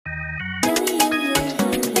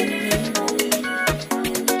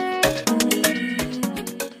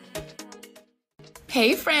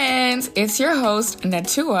Hey friends, it's your host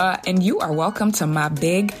Natua, and you are welcome to my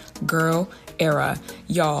big girl era.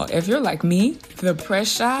 Y'all, if you're like me, the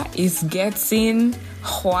pressure is getting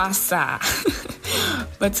huasa.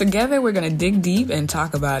 But together we're gonna dig deep and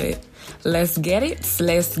talk about it. Let's get it,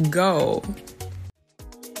 let's go.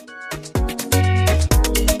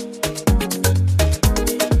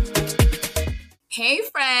 Hey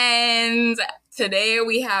friends, today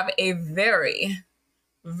we have a very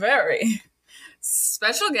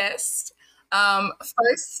special guest.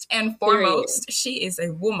 First and foremost, she is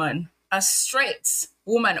a woman, a straight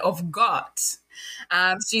woman of God.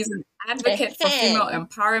 She's an advocate for female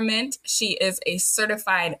empowerment. She is a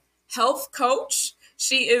certified health coach.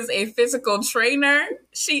 She is a physical trainer.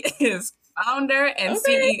 She is founder and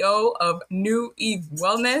CEO of New Eve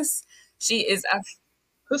Wellness. She is a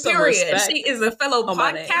She is a fellow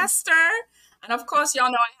podcaster. And of course,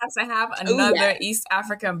 y'all know I have to have another East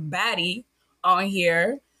African baddie on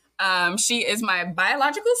here. She is my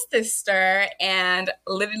biological sister and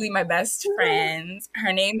literally my best friend.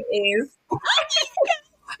 Her name is...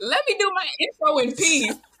 Let me do my intro in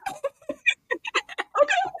peace.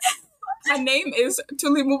 Her name is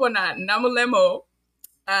Tuli Namulemo.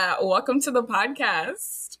 Welcome to the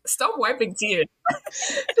podcast. Stop wiping tears.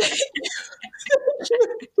 Thank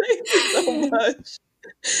you so much.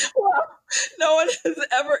 Wow, no one has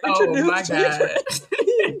ever introduced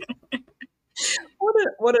me.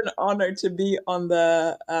 What an honor to be on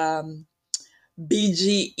the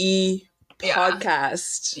BGE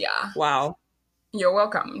podcast. Yeah. Wow. You're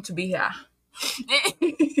welcome to be here.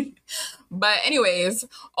 But anyways,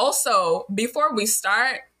 also, before we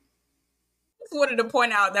start, I just wanted to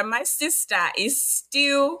point out that my sister is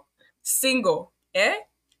still single.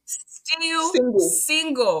 Still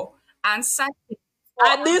single. And searching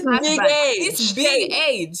at this big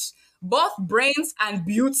age. Both brains and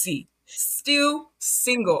beauty. Still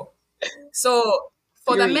single. So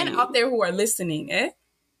for the men out there who are listening,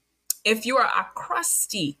 if you are a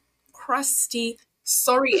crusty,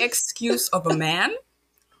 sorry excuse of a man,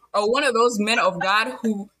 or one of those men of God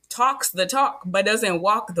who talks the talk but doesn't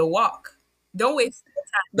walk the walk, don't waste your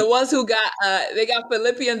time. The ones who got they got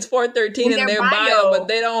Philippians 4:13 in their bio, but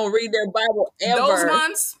they don't read their Bible ever. Those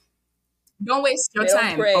ones, don't waste your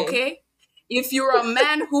time, okay? If you're a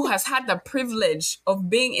man who has had the privilege of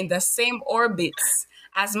being in the same orbits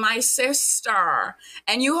as my sister,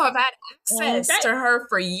 and you have had access to her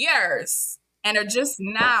for years, and are just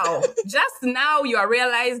now you are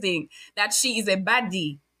realizing that she is a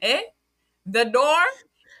baddie, the door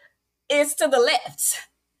is to the left.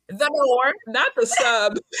 The door. Not the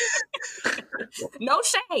sub. No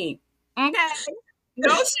shade. Okay?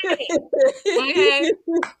 No shade. Okay?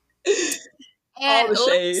 And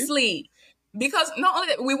lastly, because not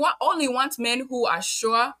only we only want men who are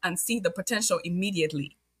sure and see the potential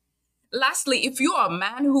immediately. Lastly, if you are a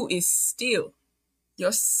man who is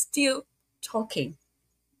you're still talking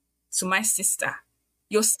to my sister.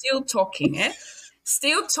 You're still talking,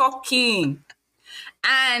 Still talking.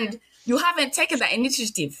 And you haven't taken the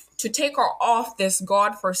initiative to take her off this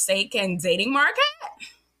God-forsaken dating market.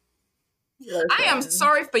 Listen. I am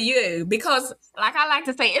sorry for you because, like I like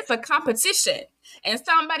to say, it's a competition. And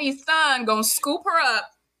somebody's son gonna scoop her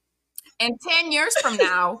up. And 10 years from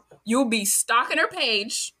now, you'll be stalking her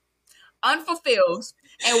page, unfulfilled,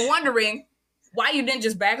 and wondering why you didn't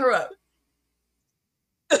just back her up.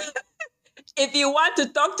 If you want to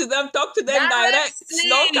talk to them direct.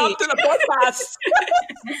 Don't talk to the podcast.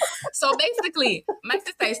 So basically, my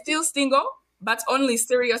sister is still single, but only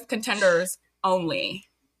serious contenders only.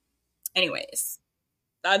 Anyways.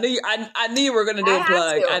 I knew you were gonna do a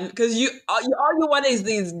plug, and because all you want is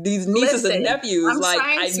these nieces and nephews. I'm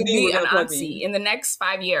trying to be an auntie in the next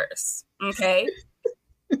 5 years. Okay.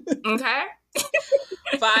 Okay.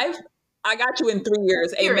 5. I got you in 3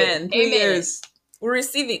 years. Amen. 3 years. We'll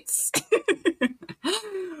receive it.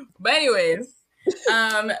 But anyways,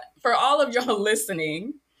 for all of y'all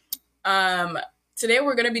listening, today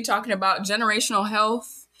we're going to be talking about generational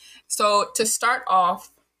health. So to start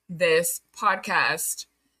off this podcast,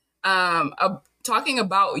 talking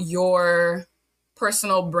about your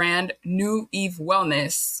personal brand, New Eve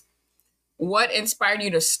Wellness, what inspired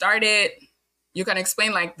you to start it? You can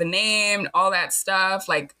explain like the name, all that stuff,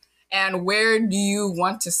 and where do you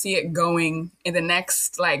want to see it going in the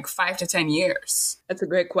next 5 to 10 years? That's a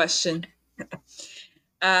great question.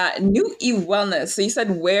 New Eve Wellness. So you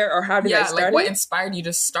said where or how did I start it? What inspired you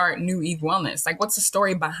to start New Eve Wellness? What's the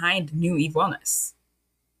story behind New Eve Wellness?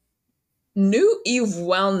 New Eve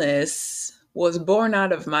Wellness was born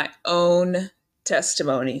out of my own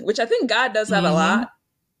testimony, which I think God does that a lot,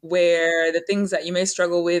 where the things that you may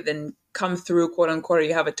struggle with and come through, quote unquote, or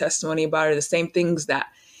you have a testimony about it, the same things that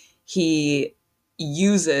he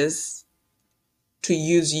uses to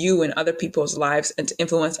use you in other people's lives and to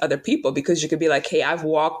influence other people, because you could be like, hey, I've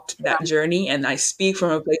walked that journey and I speak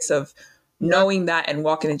from a place of knowing that and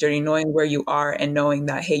walking the journey, knowing where you are and knowing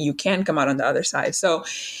that, hey, you can come out on the other side. So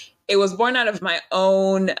it was born out of my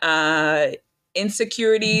own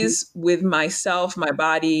insecurities with myself, my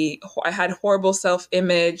body. I had horrible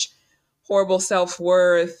self-image, horrible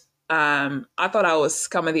self-worth. I thought I was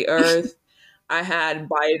scum of the earth. I had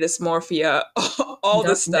body dysmorphia, all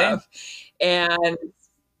this stuff. And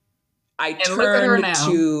I turned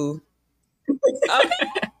to, but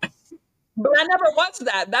I never was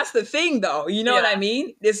that. That's the thing, though. You know what I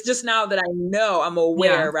mean? It's just now that I know, I'm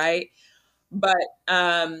aware, right? But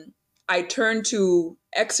I turned to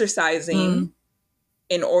exercising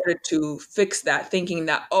in order to fix that, thinking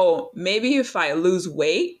that, oh, maybe if I lose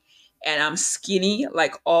weight and I'm skinny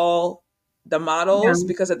like all the models,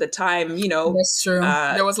 because at the time, you know, that's true.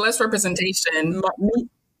 There was less representation.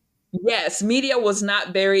 Yes, media was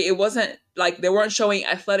not very, it wasn't like, they weren't showing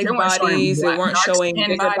athletic bodies, they weren't showing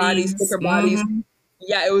bigger bodies, thicker bodies.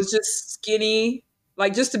 Yeah, it was just skinny.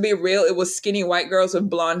 Like, just to be real, it was skinny white girls with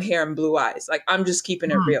blonde hair and blue eyes. Like, I'm just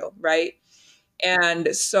keeping it real, right?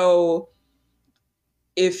 And so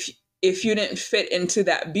if you didn't fit into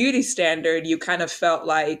that beauty standard, you kind of felt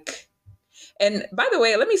like, and by the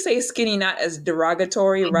way, let me say skinny not as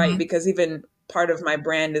derogatory, right? Because even part of my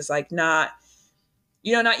brand is like not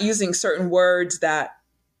using certain words that,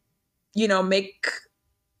 you know, make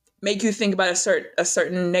you think about a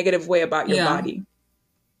certain negative way about your body.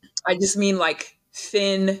 I just mean like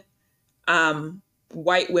thin,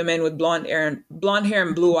 white women with blonde hair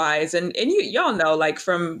and blue eyes. And y'all know, like,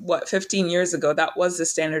 from 15 years ago, that was the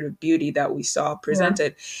standard of beauty that we saw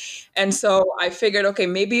presented. And so I figured, okay,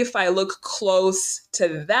 maybe if I look close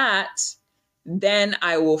to that, then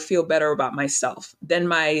I will feel better about myself. Then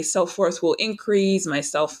my self-worth will increase. My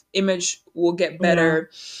self-image will get better.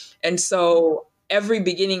 And so every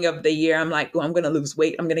beginning of the year, I'm like, well, I'm going to lose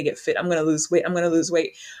weight. I'm going to get fit. I'm going to lose weight. I'm going to lose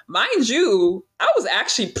weight. Mind you, I was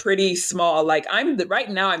actually pretty small. Like,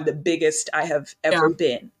 right now, I'm the biggest I have ever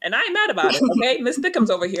been. And I'm mad about it. Okay. Miss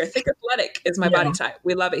Thickums over here. Thick athletic is my body type.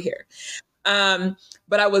 We love it here.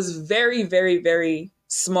 But I was very, very, very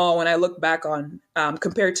small when I look back on,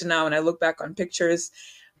 compared to now when I look back on pictures.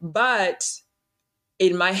 But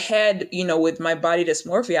in my head, you know, with my body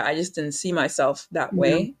dysmorphia, I just didn't see myself that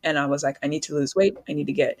way. And I was like, I need to lose weight. I need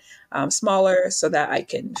to get smaller so that I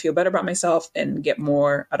can feel better about myself and get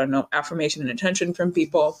more, I don't know, affirmation and attention from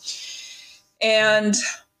people. And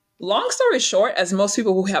long story short, as most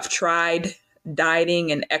people who have tried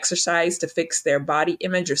dieting and exercise to fix their body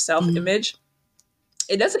image or self-image,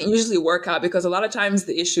 it doesn't usually work out, because a lot of times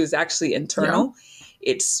the issue is actually internal.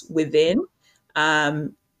 It's within.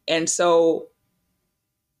 And so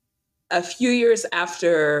a few years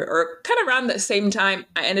after, or kind of around the same time,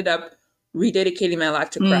 I ended up rededicating my life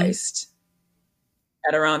to Christ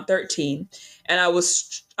at around 13. And I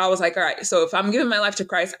was like, all right, so if I'm giving my life to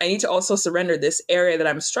Christ, I need to also surrender this area that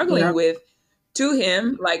I'm struggling with to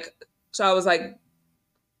him. Like, so I was like,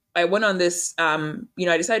 I went on this, you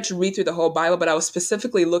know, I decided to read through the whole Bible, but I was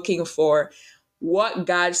specifically looking for what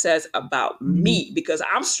God says about me, because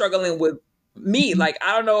I'm struggling with me. Like,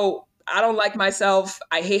 I don't know, I don't like myself.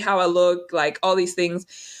 I hate how I look, like all these things.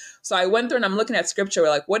 So I went through and I'm looking at scripture,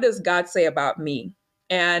 like, what does God say about me?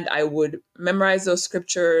 And I would memorize those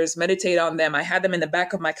scriptures, meditate on them. I had them in the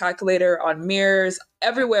back of my calculator, on mirrors,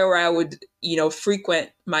 everywhere where I would, you know, frequent.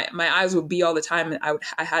 My eyes would be all the time. And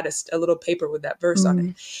I had a little paper with that verse on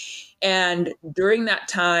it. And during that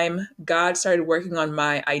time, God started working on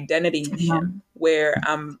my identity in him, where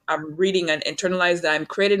I'm reading and internalized that I'm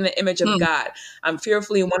created in the image of God. I'm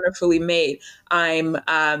fearfully and wonderfully made. I'm,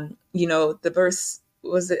 you know, the verse,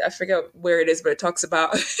 was it, I forget where it is, but it talks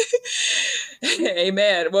about,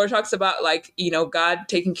 amen. Well, it talks about, like, you know, God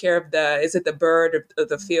taking care of is it the bird or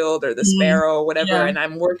the field or the sparrow or whatever. And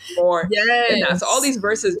I'm worth more than that. So all these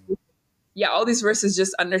verses,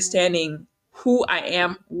 just understanding who I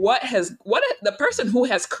am, what the person who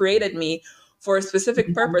has created me for a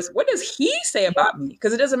specific purpose, what does he say about me?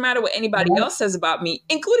 Because it doesn't matter what anybody else says about me,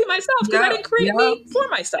 including myself, because I didn't create me for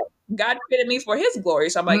myself. God created me for his glory.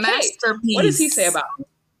 So I'm like, hey, what does he say about me?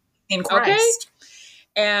 In Christ.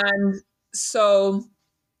 Okay. And so,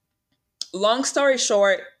 long story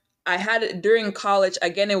short, I had it during college.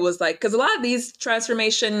 Again, it was like, because a lot of these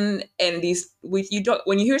transformation and when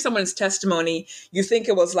you hear someone's testimony, you think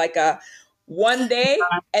it was like a one day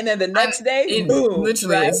and then the next day, boom.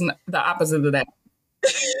 Literally, it's the opposite of that.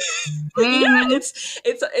 Yeah, it's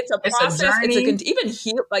a process. It's even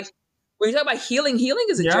heal, like, when you talk about healing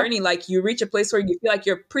is a journey. Like you reach a place where you feel like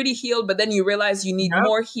you're pretty healed, but then you realize you need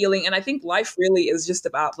more healing. And I think life really is just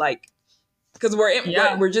about like, because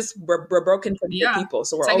we're broken from people,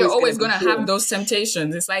 so we're like always you're always gonna have those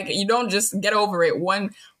temptations. It's like you don't just get over it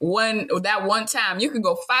one time. You could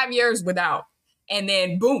go 5 years without, and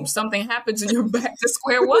then boom, something happens and you're back to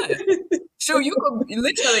square one. Sure, you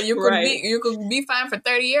could be fine for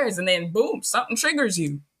 30 years, and then boom, something triggers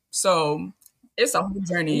you. So it's a whole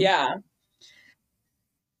journey.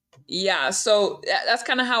 Yeah, so that's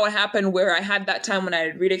kind of how it happened, where I had that time when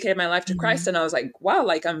I rededicated my life to Christ, and I was like, wow,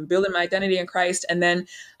 like I'm building my identity in Christ. And then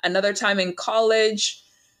another time in college,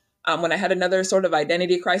 when I had another sort of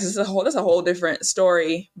identity crisis, that's a whole different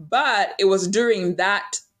story. But it was during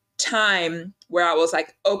that time where I was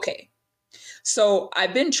like, okay, so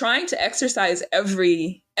I've been trying to exercise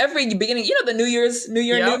every beginning, the New Year,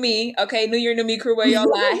 new me. Okay. New Year, new me crew, where y'all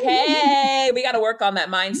like, hey, we got to work on that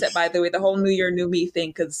mindset, by the way, the whole New Year, new me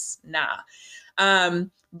thing. Cause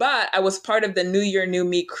but I was part of the New Year, new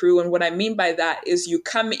me crew. And what I mean by that is you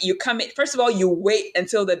come in, first of all, you wait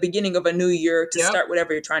until the beginning of a new year to start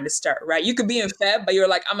whatever you're trying to start, right? You could be in Feb, but you're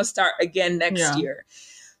like, I'm gonna start again next year.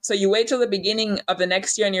 So you wait till the beginning of the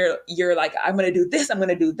next year and you're like, I'm going to do this, I'm going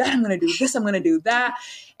to do that, I'm going to do this, I'm going to do that.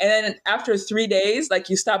 And then after 3 days, like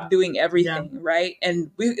you stop doing everything, right? And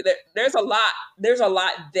there's a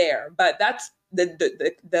lot there, but that's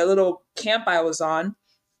the little camp I was on,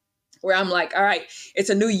 where I'm like, all right, it's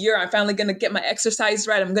a new year. I'm finally going to get my exercise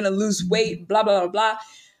right. I'm going to lose weight, blah, blah, blah, blah.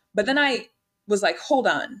 But then I was like, hold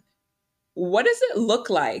on, what does it look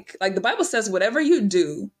like? Like the Bible says, whatever you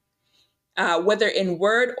do, whether in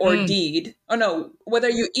word or deed, whether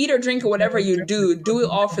you eat or drink or whatever you do it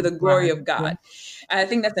all for the glory of God. And I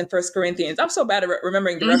think that's in 1 Corinthians. I'm so bad at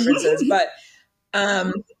remembering the references, but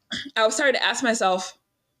I was starting to ask myself,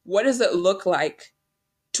 what does it look like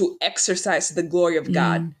to exercise the glory of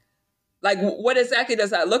God? Like, what exactly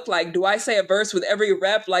does that look like? Do I say a verse with every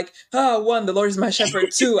rep, like, 1, the Lord is my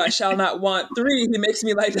shepherd. 2, I shall not want. 3, he makes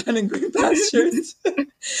me lie down in green pastures.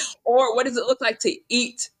 Or what does it look like to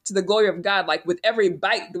eat to the glory of God? Like with every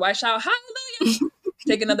bite, do I shout, hallelujah?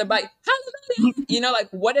 Take another bite, hallelujah. Like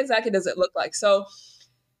what exactly does it look like? So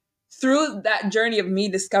through that journey of me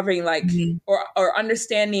discovering like, or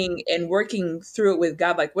understanding and working through it with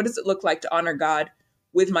God, like what does it look like to honor God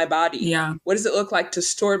with my body? Yeah. What does it look like to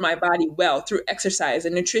store my body well through exercise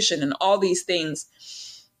and nutrition and all these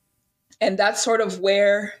things? And that's sort of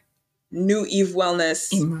where New Eve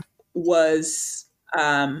Wellness was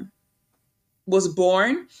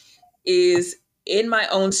born, is in my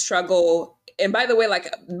own struggle. And by the way,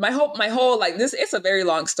 like my whole like this, it's a very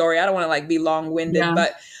long story. I don't want to like be long-winded,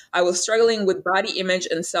 but I was struggling with body image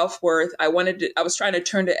and self-worth. I was trying to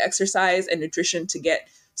turn to exercise and nutrition to get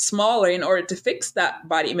smaller in order to fix that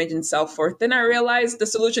body image and self-worth. Then I realized the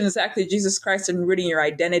solution is actually Jesus Christ and rooting your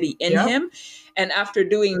identity in him. And after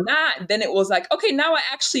doing that, then it was like, okay, now I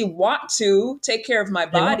actually want to take care of my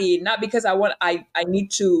body, not because I need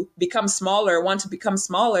to become smaller, want to become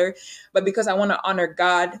smaller, but because I want to honor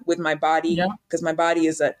God with my body, because my body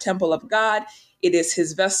is a temple of God. It is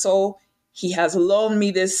his vessel. He has loaned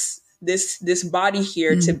me this body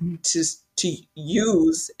here to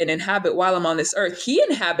use and inhabit while I'm on this earth. He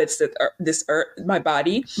inhabits this earth, my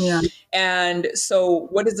body. Yeah. And so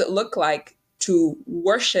what does it look like to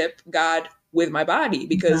worship God with my body?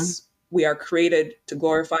 Because we are created to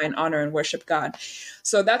glorify and honor and worship God.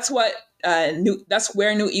 So that's what that's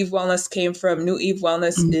where New Eve Wellness came from. New Eve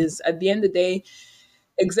Wellness is, at the end of the day,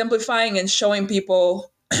 exemplifying and showing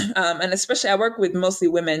people, and especially I work with mostly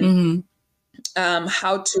women,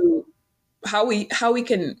 how we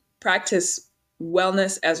can practice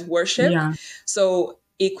wellness as worship. Yeah. So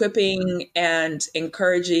equipping and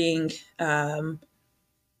encouraging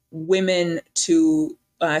women to,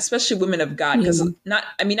 especially women of God, because not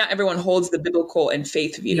everyone holds the biblical and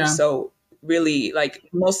faith view. Yeah. So really, like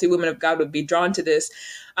mostly women of God would be drawn to this.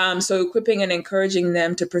 So equipping and encouraging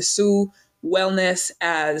them to pursue wellness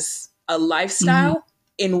as a lifestyle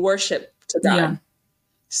in worship to God. Yeah.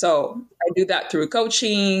 So I do that through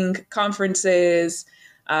coaching, conferences,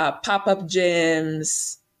 pop-up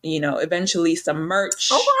gyms, eventually some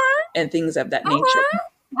merch and things of that nature.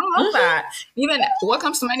 I love that. Even what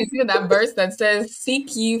comes to mind is even that verse that says,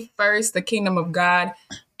 seek ye first the kingdom of God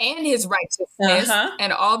and his righteousness,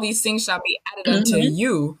 and all these things shall be added unto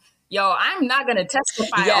you. Yo, I'm not going to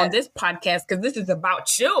testify on this podcast because this is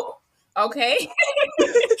about you. Okay.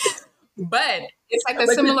 But it's like a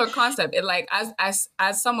similar concept. It like, as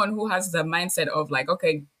someone who has the mindset of like,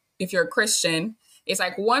 okay, if you're a Christian, it's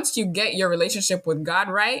like once you get your relationship with God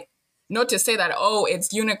right, not to say that, oh,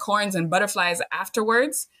 it's unicorns and butterflies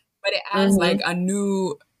afterwards, but it adds like a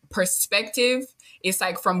new perspective. It's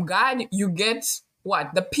like from God, you get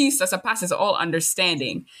what? The peace that surpasses all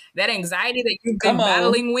understanding. That anxiety that you've been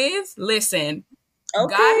battling with, listen,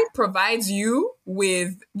 God provides you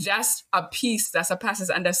with just a peace that surpasses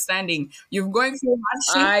understanding. You're going through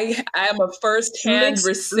hardship. I am a first-hand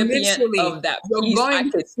recipient of that You're peace. I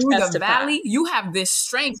going could through testify. the valley. You have this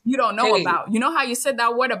strength you don't know about. You know how you said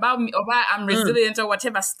that word about me, about I'm resilient or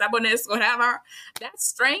whatever, stubbornness, whatever. That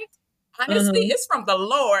strength, honestly, is from the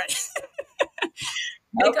Lord.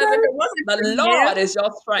 Because if it wasn't the Lord is your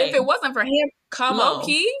strength. If it wasn't for him, low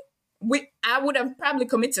key, I would have probably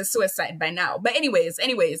committed suicide by now. But anyways.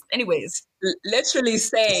 Literally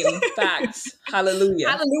same facts. Hallelujah.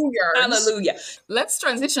 Hallelujah. Let's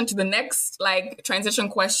transition to the next transition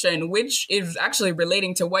question, which is actually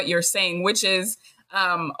relating to what you're saying, which is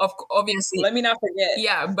obviously, let me not forget.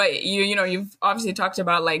 Yeah, but you've obviously talked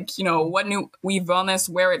about what New Weave Wellness,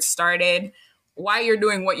 where it started, why you're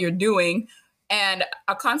doing what you're doing. And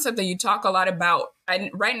a concept that you talk a lot about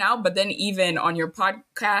right now, but then even on your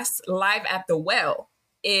podcast, Live at the Well,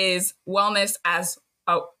 is wellness as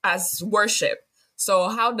worship. So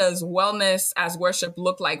how does wellness as worship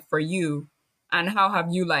look like for you? And how have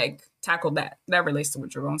you tackled that? That relates to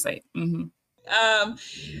what you're going to say. Mm-hmm.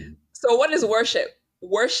 So what is worship?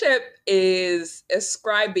 Worship is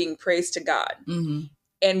ascribing praise to God. Mm-hmm.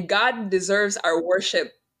 And God deserves our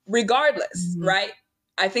worship regardless, right?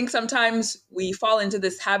 I think sometimes we fall into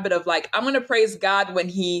this habit of I'm going to praise God when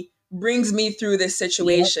he brings me through this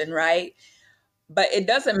situation, right? But it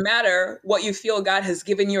doesn't matter what you feel God has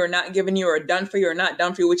given you or not given you or done for you or not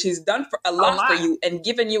done for you, which he's done for a lot for you and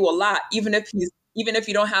given you a lot, even if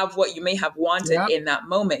you don't have what you may have wanted in that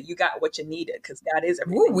moment, you got what you needed because God is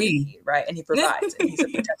everything you need, right? And he provides and he's a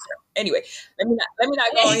protector. Anyway, let me not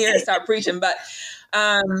go on here and start preaching, but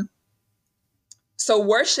so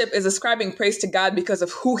worship is ascribing praise to God because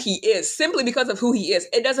of who he is, simply because of who he is.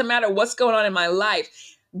 It doesn't matter what's going on in my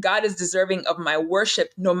life. God is deserving of my worship,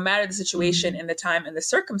 no matter the situation and the time and the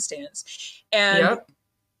circumstance. And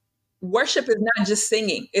worship is not just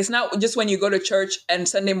singing. It's not just when you go to church and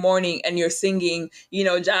Sunday morning and you're singing,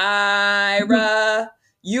 Jireh,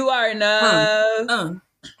 you are enough.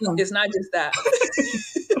 It's not just that.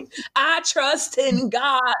 I trust in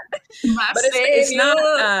God. But it's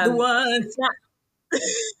not the one. It's not.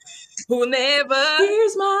 Who never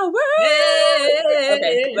hears my word.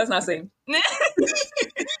 Okay, let's not sing.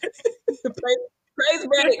 praise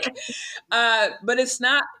break. But it's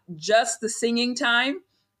not just the singing time.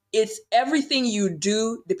 It's everything you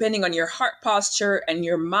do, depending on your heart posture and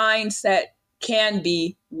your mindset, can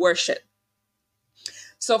be worship.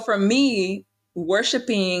 So for me,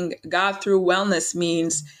 worshiping God through wellness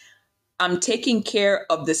means I'm taking care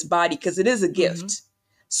of this body because it is a gift.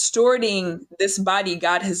 Stewarding this body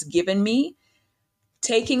God has given me,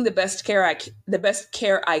 taking the best care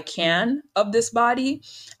I can of this body,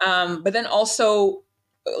 but then also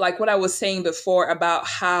like what I was saying before about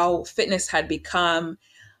how fitness had become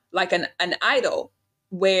like an idol,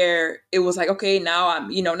 where it was okay, now I'm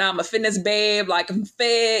a fitness babe, I'm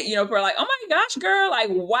fit, people are oh my gosh, girl,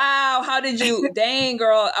 wow, how did you, dang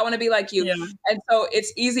girl, I want to be like you. And so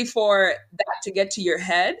it's easy for that to get to your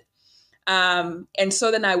head. And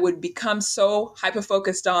so then I would become so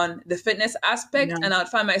hyper-focused on the fitness aspect, and I would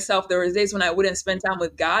find myself, there was days when I wouldn't spend time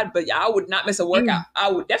with God, but I would not miss a workout.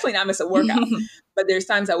 I would definitely not miss a workout, but there's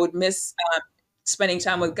times I would miss spending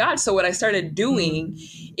time with God. So what I started doing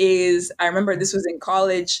is, I remember this was in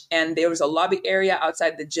college, and there was a lobby area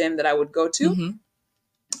outside the gym that I would go to.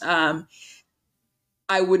 I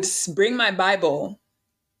would bring my Bible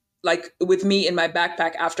with me in my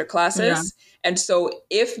backpack after classes. And so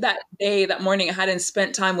if that morning I hadn't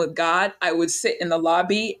spent time with God, I would sit in the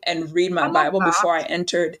lobby and read my Bible before I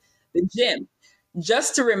entered the gym,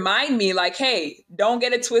 just to remind me hey, don't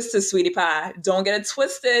get it twisted, sweetie pie. Don't get it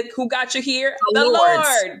twisted. Who got you here? The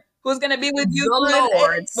Lord. Who's going to be with you? The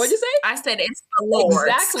Lord. What'd you say? I said it's the Lord.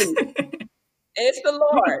 Exactly. It's the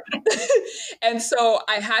Lord. And so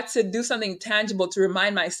I had to do something tangible to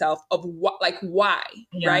remind myself of why,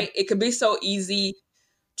 right? It could be so easy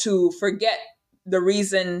to forget the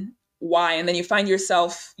reason why. And then you find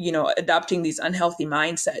yourself, adopting these unhealthy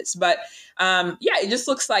mindsets. But it just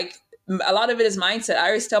looks like a lot of it is mindset. I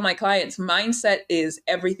always tell my clients, mindset is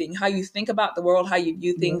everything. How you think about the world, how you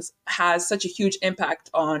view things has such a huge impact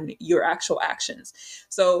on your actual actions.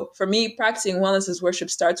 So for me, practicing wellness as worship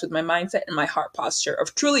starts with my mindset and my heart posture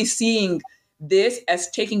of truly seeing this as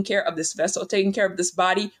taking care of this vessel, taking care of this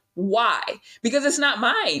body. Why? Because it's not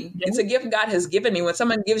mine. It's a gift God has given me. When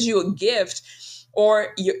someone gives you a gift, Or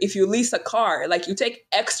if you lease a car, like you take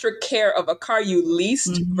extra care of a car you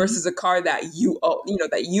leased versus a car that you own,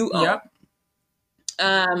 that you own. Yep.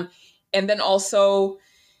 And then also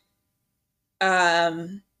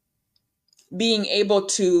being able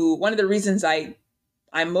to, one of the reasons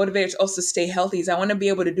I'm motivated to also stay healthy is I want to be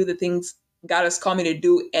able to do the things God has called me to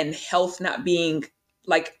do, and health not being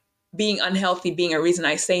like being unhealthy being a reason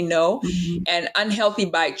I say no, and unhealthy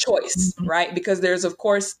by choice, right? Because there's, of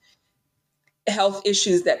course, health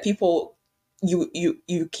issues that people,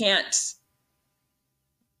 you can't,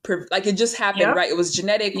 like it just happened, right? It was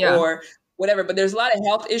genetic or whatever, but there's a lot of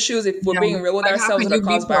health issues, if we're being real with like ourselves, that are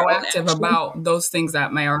caused by our own proactive about those things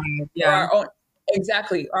that may arrive. Or our own,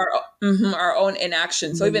 exactly, our own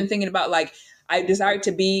inaction. So even thinking about, like, I desire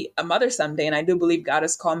to be a mother someday, and I do believe God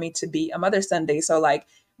has called me to be a mother someday. So like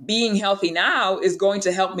being healthy now is going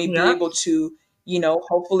to help me be able to,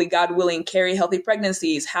 hopefully, God willing, carry healthy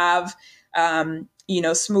pregnancies, have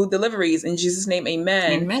smooth deliveries, in Jesus' name,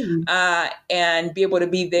 amen. And be able to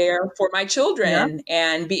be there for my children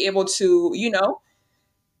and be able to,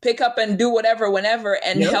 pick up and do whatever, whenever,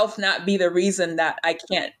 and health not be the reason that I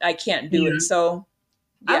can't do it. So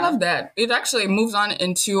I love that. It actually moves on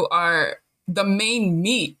into the main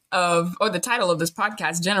meat of, or the title of this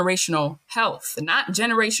podcast, generational health, not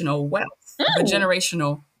generational wealth, but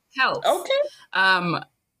generational health. Okay. I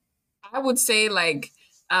would say, like,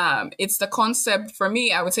 it's the concept, for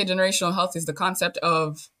me, I would say generational health is the concept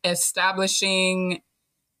of establishing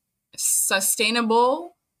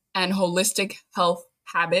sustainable and holistic health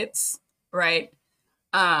habits, right?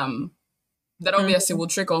 That obviously will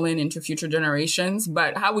trickle into future generations.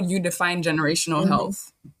 But how would you define generational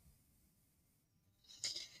health?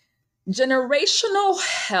 Generational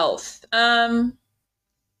health. Yeah,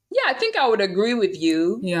 I think I would agree with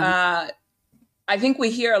you. Yeah. I think we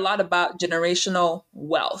hear a lot about generational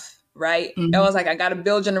wealth, right? It was like, I got to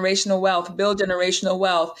build generational wealth,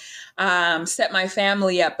 set my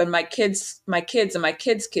family up, and my kids, and my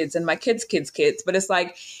kids' kids, and my kids' kids. But it's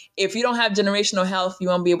like, if you don't have generational health, you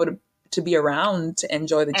won't be able to be around to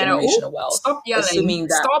enjoy the generational wealth. Stop yelling. Assuming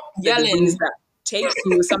that the disease that takes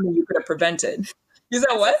you is something you could have prevented. You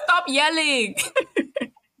said what? Stop yelling.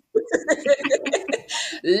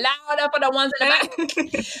 Louder for the ones in the back.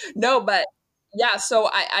 No, but yeah, so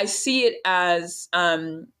I see it as,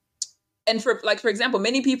 and for example,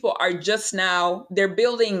 many people are just now,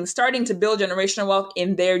 starting to build generational wealth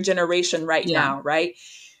in their generation now, right?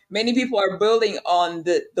 Many people are building on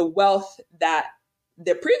the wealth that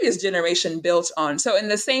the previous generation built on. So in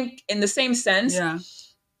the same sense,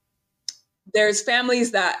 there's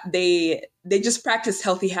families that they just practice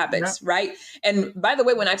healthy habits, right? And by the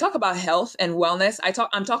way, when I talk about health and wellness,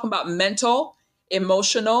 I'm talking about mental,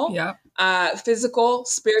 emotional, physical,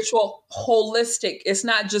 spiritual, holistic. It's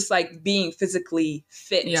not just like being physically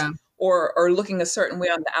fit or looking a certain way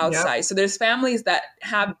on the outside. So there's families that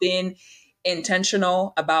have been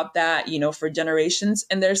intentional about that, for generations.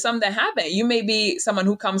 And there's some that haven't. You may be someone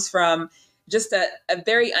who comes from just a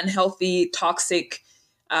very unhealthy, toxic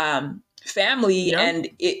family, and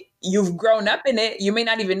you've grown up in it. You may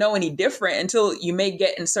not even know any different until you may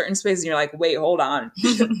get in certain spaces and you're like, wait, hold on.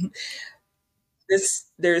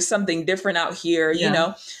 There's something different out here,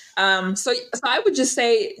 So I would just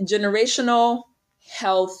say generational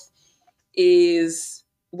health is,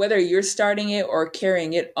 whether you're starting it or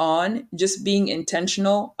carrying it on, just being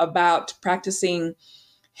intentional about practicing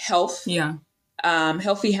health,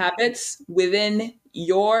 healthy habits within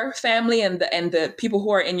your family and the people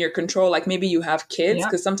who are in your control. Like maybe you have kids,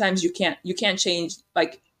 because sometimes you can't change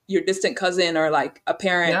like your distant cousin or like a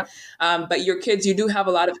parent, but your kids, you do have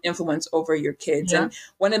a lot of influence over your kids. And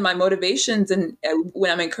one of my motivations, and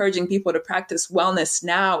when I'm encouraging people to practice wellness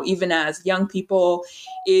now, even as young people,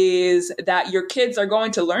 is that your kids are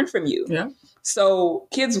going to learn from you. So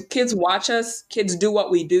kids watch us, kids do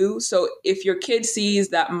what we do. So if your kid sees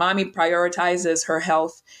that mommy prioritizes her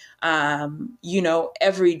health,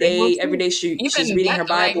 every day she's reading her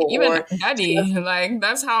Bible, like, even daddy, like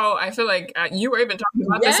that's how I feel like you were even talking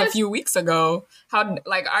about this a few weeks ago, how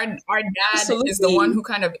like our dad is the one who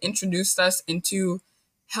kind of introduced us into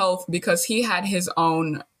health, because he had his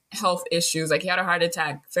own health issues. Like he had a heart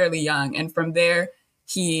attack fairly young, and from there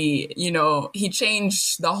he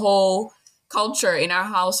changed the whole culture in our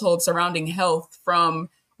household surrounding health, from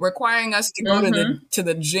requiring us to go to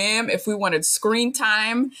the gym if we wanted screen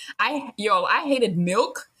time. I hated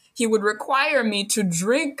milk. He would require me to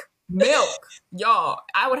drink milk.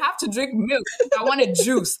 I would have to drink milk if I wanted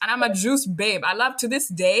juice. And I'm a juice babe. To this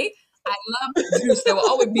day, I love juice. There will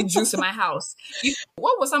always be juice in my house.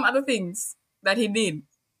 What were some other things that he did?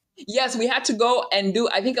 Yes, we had to go and do,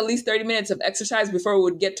 I think, at least 30 minutes of exercise before we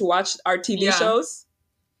would get to watch our TV shows.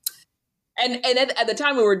 And at the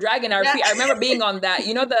time we were dragging our feet. I remember being on that,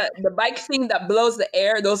 the bike thing that blows the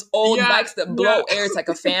air, those old bikes that blow air. It's like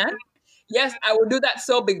a fan. Yes, I would do that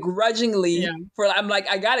so begrudgingly I'm like,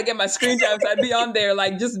 I got to get my screen time. So I'd be on there,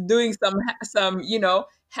 like just doing some,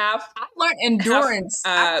 half. I learned endurance.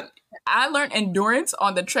 I learned endurance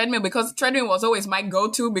on the treadmill because treadmill was always my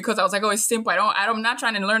go-to because I was like, oh, it's simple. I'm not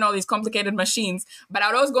trying to learn all these complicated machines, but I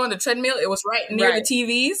would always go on the treadmill. It was right near the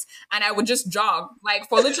TVs and I would just jog like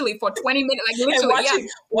for 20 minutes, like literally,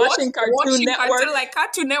 watching Cartoon Network. Like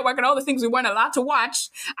Cartoon Network and all the things we weren't allowed to watch.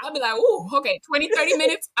 I'd be like, oh, okay, 20-30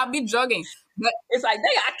 minutes, I'll be jogging. But it's like,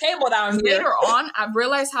 they got cable down here. Later on, I've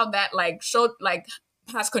realized how that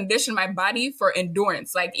has conditioned my body for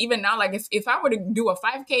endurance. Like even now, like if I were to do a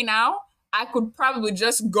 5K now, I could probably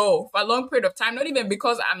just go for a long period of time. Not even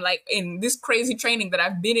because I'm like in this crazy training that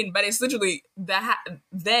I've been in, but it's literally the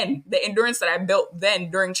endurance that I built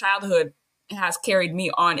then during childhood has carried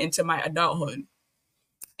me on into my adulthood.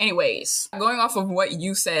 Anyways, going off of what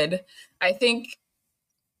you said, I think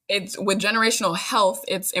it's with generational health,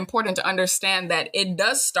 it's important to understand that it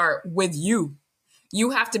does start with you. You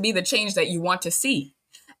have to be the change that you want to see.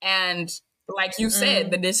 And like you said,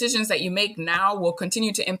 the decisions that you make now will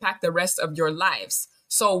continue to impact the rest of your lives.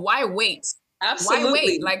 So why wait? Absolutely. Why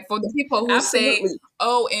wait? Like for the people who say,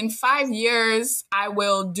 oh, in 5 years, I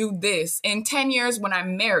will do this. In 10 years when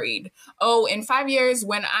I'm married. Oh, in 5 years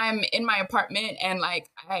when I'm in my apartment and like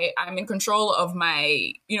I'm in control of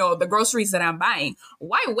my, the groceries that I'm buying.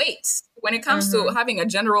 Why wait? When it comes to having a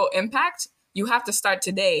general impact, you have to start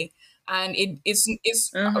today. And it's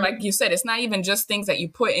like you said, it's not even just things that you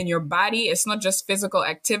put in your body. It's not just physical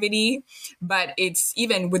activity, but it's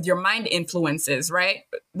even with your mind influences, right?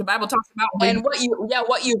 The Bible talks about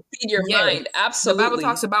what you feed your mind. Absolutely. The Bible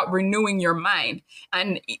talks about renewing your mind.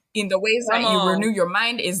 And in the ways that you renew your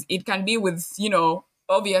mind it can be with,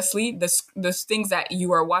 obviously the things that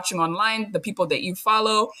you are watching online, the people that you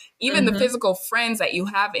follow, even the physical friends that you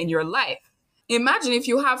have in your life. Imagine if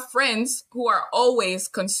you have friends who are always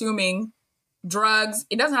consuming drugs.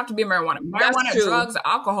 It doesn't have to be marijuana. Drugs,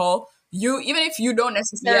 alcohol. Even if you don't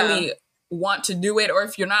necessarily want to do it, or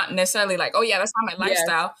if you're not necessarily like, oh yeah, that's not my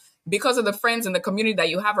lifestyle, because of the friends and the community that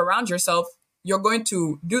you have around yourself, you're going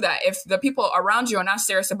to do that. If the people around you are not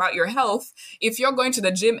serious about your health, if you're going to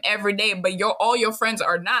the gym every day, but all your friends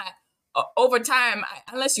are not, over time,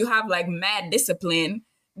 unless you have like mad discipline,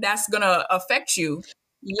 that's going to affect you.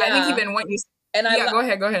 Yeah. I think even when you... go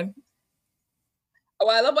ahead. Oh,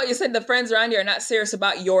 I love what you said. The friends around you are not serious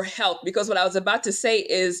about your health, because what I was about to say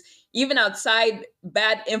is even outside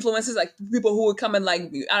bad influences, like people who would come and like,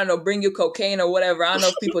 I don't know, bring you cocaine or whatever. I don't know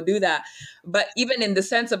if people do that, but even in the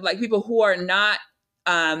sense of like people who are not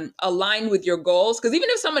aligned with your goals, because even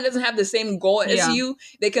if someone doesn't have the same goal as you,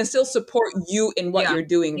 they can still support you in what you're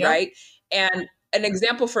doing, right? And an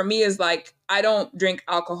example for me is like, I don't drink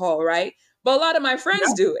alcohol, right? But a lot of my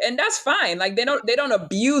friends do, and that's fine. Like they don't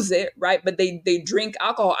abuse it, right? But they drink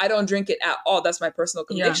alcohol. I don't drink it at all. That's my personal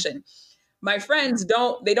conviction. Yeah. My friends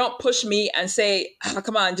don't push me and say, oh,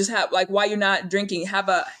 come on, just have like, why you're not drinking?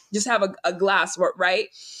 Just have a glass, right?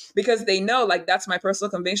 Because they know like that's my personal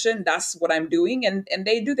conviction. That's what I'm doing. And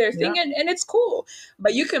they do their thing and it's cool.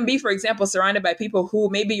 But you can be, for example, surrounded by people who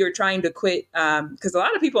maybe you're trying to quit. Because a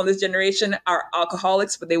lot of people in this generation are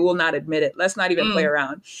alcoholics, but they will not admit it. Let's not even play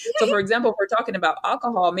around. So for example, if we're talking about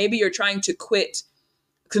alcohol, maybe you're trying to quit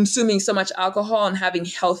consuming so much alcohol and having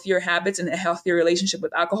healthier habits and a healthier relationship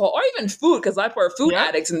with alcohol, or even food, because a lot of people are food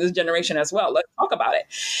addicts in this generation as well. Let's talk about it.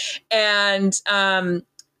 And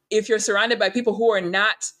if you're surrounded by people who are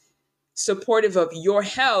not supportive of your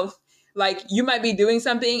health, like you might be doing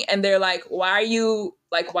something and they're like, why do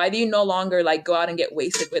you no longer like go out and get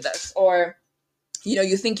wasted with us? Or,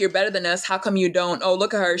 you think you're better than us. How come you don't? Oh,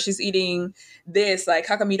 look at her. She's eating this. Like,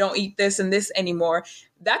 how come you don't eat this and this anymore?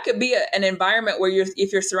 That could be an environment where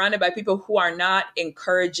if you're surrounded by people who are not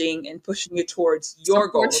encouraging and pushing you towards your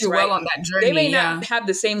goals, you right? Well on that journey, they may not have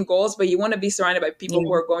the same goals, but you want to be surrounded by people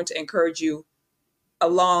who are going to encourage you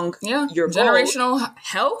along your generational goals.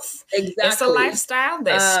 Health. Exactly. It's a lifestyle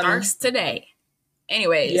that starts today.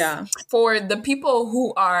 Anyways, for the people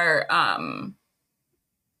who are,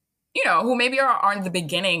 who maybe are in the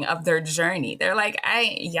beginning of their journey, they're like,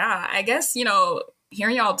 I guess,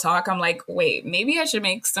 hearing y'all talk, I'm like, wait, maybe I should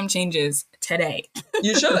make some changes today.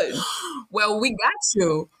 You should. Well, we got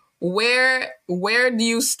you. Where do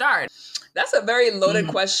you start? That's a very loaded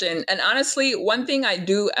question. And honestly, one thing I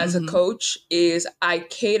do as a coach is I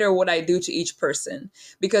cater what I do to each person,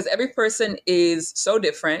 because every person is so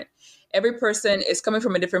different. Every person is coming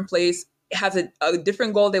from a different place, has a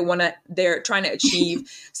different goal they're trying to achieve.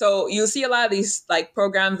 So you'll see a lot of these like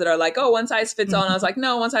programs that are like, oh, one size fits all. And I was like,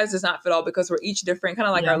 no, one size does not fit all, because we're each different. Kind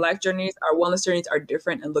of like our life journeys, our wellness journeys are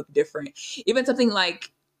different and look different. Even something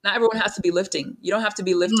like, not everyone has to be lifting. You don't have to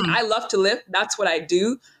be lifting. I love to lift. That's what I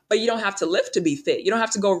do. But you don't have to lift to be fit. You don't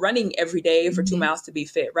have to go running every day for 2 miles to be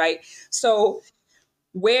fit, right? So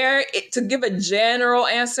to give a general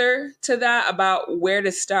answer to that about where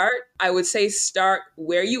to start, I would say start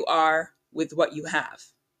where you are with what you have.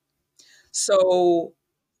 So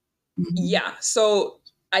yeah, so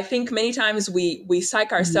I think many times we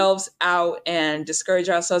psych ourselves out and discourage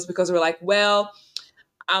ourselves because we're like, well,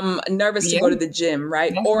 I'm nervous to go to the gym,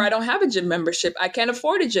 right? Or I don't have a gym membership. I can't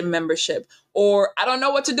afford a gym membership. Or I don't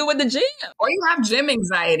know what to do with the gym. Or you have gym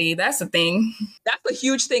anxiety. That's the thing. That's a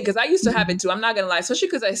huge thing, because I used to have it too. I'm not going to lie. Especially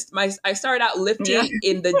because I started out lifting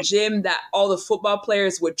in the gym that all the football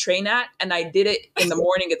players would train at. And I did it in the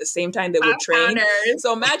morning at the same time they would train.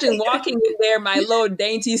 So imagine walking in there, my little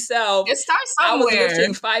dainty self. It starts somewhere. I was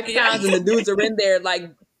lifting 5 pounds and the dudes are in there like,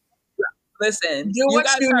 listen, you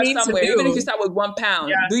got to start somewhere. Even if you start with 1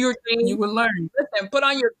 pound, do your thing. You will learn. Listen, put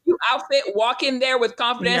on your cute outfit, walk in there with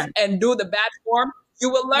confidence and do the bad form. You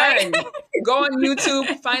will learn. Go on YouTube,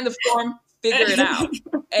 find the form, figure it out.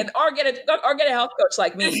 Or get a health coach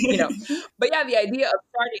like me, you know. But yeah, the idea of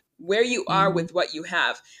starting where you are with what you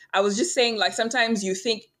have. I was just saying, like, sometimes you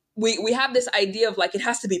think we have this idea of like, it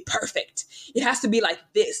has to be perfect. It has to be like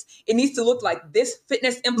this. It needs to look like this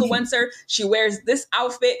fitness influencer. She wears this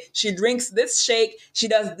outfit. She drinks this shake. She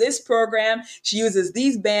does this program. She uses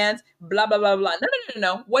these bands, blah, blah, blah, blah.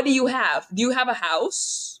 No. What do you have? Do you have a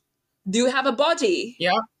house? Do you have a body?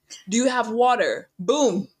 Yeah. Do you have water?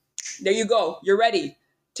 Boom. There you go. You're ready.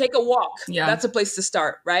 Take a walk. Yeah. That's a place to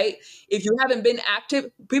start, right? If you haven't been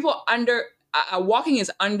active, walking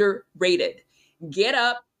is underrated. Get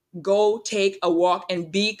up, go take a walk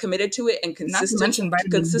and be committed to it and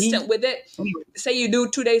consistent with it. Say you do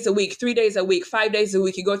 2 days a week, 3 days a week, 5 days a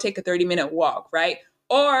week, you go take a 30-minute walk, right?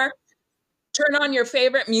 Or turn on your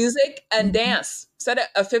favorite music and dance. Set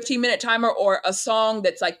a 15-minute timer or a song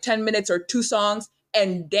that's like 10 minutes or 2 songs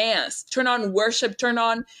and dance. Turn on worship, turn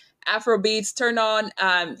on Afro beats, turn on,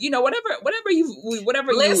 whatever you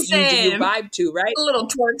vibe to, right? A little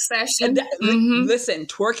twerk session. Listen,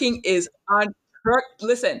 twerking is on.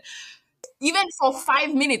 Listen, even for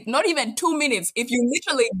 5 minutes, not even 2 minutes, if you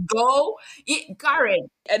literally go, Karen.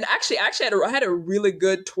 And actually, I had a really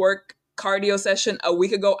good twerk cardio session a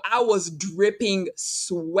week ago. I was dripping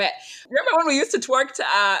sweat. Remember when we used to twerk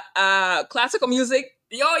to classical music?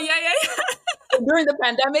 Oh, yeah. During the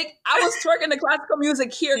pandemic, I was twerking the classical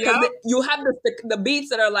music here because you have the beats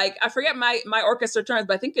that are like, I forget my orchestra terms,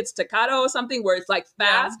 but I think it's staccato or something where it's like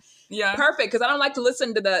fast. Yeah. Perfect, because I don't like to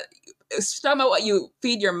listen to some of what you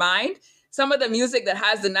feed your mind. Some of the music that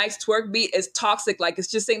has the nice twerk beat is toxic. Like, it's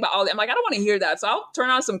just saying about all. I'm like, I don't want to hear that. So I'll turn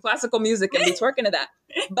on some classical music and be twerking to that.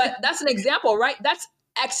 But that's an example, right? That's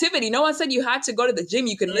activity. No one said you had to go to the gym.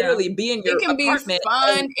 You can literally be in your apartment. It can be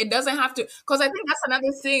fun. It doesn't have to. Because I think that's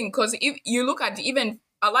another thing. Because if you look at even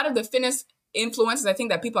a lot of the fitness influencers, I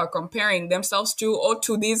think that people are comparing themselves to, or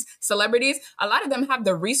to these celebrities, a lot of them have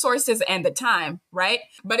the resources and the time, right?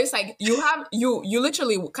 But it's like you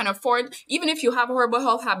literally can afford, even if you have horrible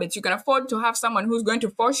health habits, you can afford to have someone who's going to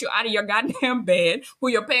force you out of your goddamn bed, who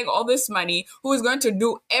you're paying all this money, who is going to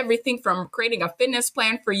do everything from creating a fitness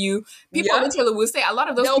plan for you. People literally will say, a lot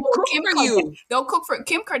of those people, they'll cook for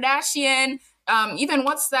Kim Kardashian. Even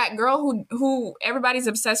what's that girl who everybody's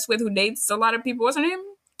obsessed with, who dates a lot of people? What's her name?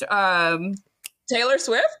 Taylor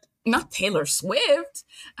Swift? Not Taylor Swift.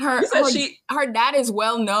 Her dad is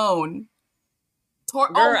well known. Tori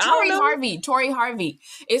Harvey.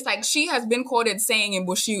 It's like she has been quoted saying, and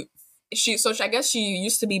I guess she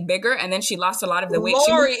used to be bigger and then she lost a lot of the weight.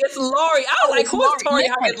 It's Lori. I don't like who is Tori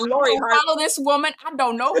Harvey. It's Lori Harvey. Follow this woman. I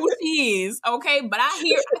don't know who she is. Okay, but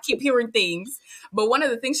I keep hearing things. But one of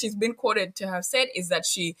the things she's been quoted to have said is that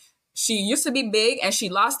she used to be big and she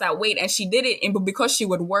lost that weight, and she did it because she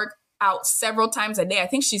would work out several times a day. I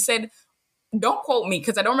think she said, don't quote me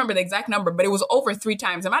because I don't remember the exact number, but it was over 3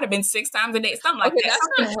 times. It might have been 6 times a day, something like that. That's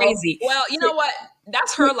something crazy. Well, you know what?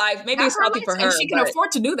 That's her life. Maybe it's healthy for her. And she can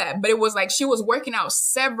afford to do that. But it was like she was working out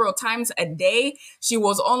several times a day. She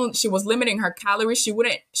was limiting her calories. She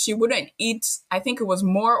wouldn't eat, I think it was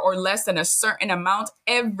more or less than a certain amount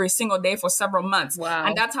every single day for several months. Wow.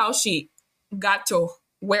 And that's how she got to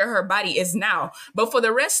where her body is now. But for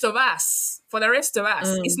the rest of us,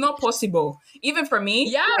 it's not possible. Even for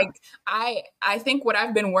me, like I think what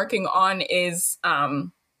I've been working on is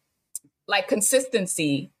like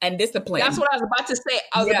consistency and discipline. That's what I was about to say.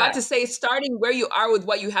 I was about to say, starting where you are with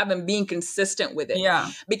what you have and being consistent with it. Yeah.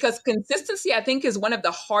 Because consistency, I think, is one of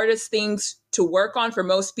the hardest things to work on for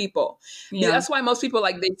most people. Yeah. That's why most people,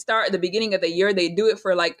 like, they start at the beginning of the year, they do it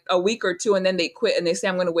for like a week or two, and then they quit and they say,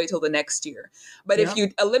 I'm going to wait till the next year. But if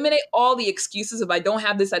you eliminate all the excuses of, I don't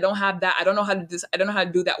have this, I don't have that, I don't know how to do this, I don't know how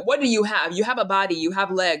to do that. What do you have? You have a body, you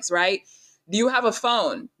have legs, right? Do you have a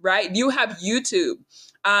phone, right? Do you have YouTube?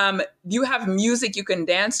 Do you have music you can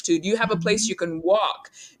dance to? Do you have a place you can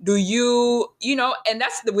walk? Do you, and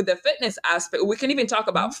that's with the fitness aspect. We can even talk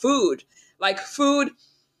about food, like food,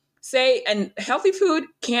 and healthy food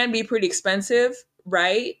can be pretty expensive,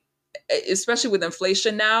 right? Especially with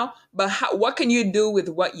inflation now. But what can you do with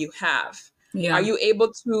what you have? Yeah. Are you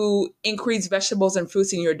able to increase vegetables and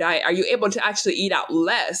fruits in your diet? Are you able to actually eat out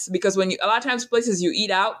less? Because a lot of times places you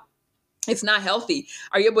eat out, it's not healthy.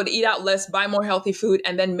 Are you able to eat out less, buy more healthy food,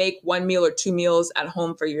 and then make 1 meal or 2 meals at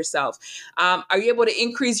home for yourself? Are you able to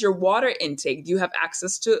increase your water intake? Do you have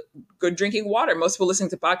access to good drinking water? Most people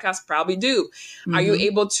listening to podcasts probably do. Mm-hmm. Are you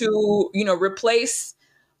able to, replace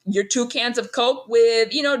your 2 cans of Coke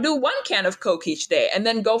with, do 1 can of Coke each day and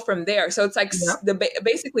then go from there? So it's like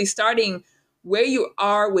basically starting where you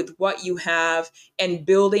are with what you have and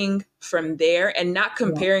building from there and not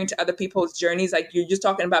comparing to other people's journeys. Like you're just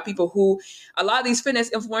talking about people who, a lot of these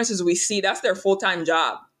fitness influencers we see, that's their full-time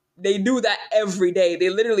job. They do that every day.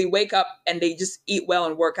 They literally wake up and they just eat well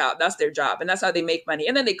and work out. That's their job. And that's how they make money.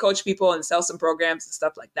 And then they coach people and sell some programs and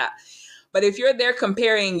stuff like that. But if you're there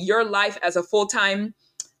comparing your life as a full-time,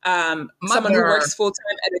 someone who works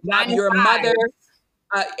full-time at a job, your mother,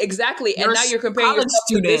 exactly. And now you're comparing yourself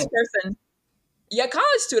to this person. Yeah, college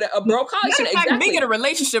student, a broke college student. Exactly. Being in a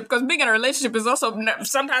relationship, because being in a relationship is also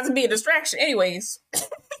sometimes be a distraction. Anyways.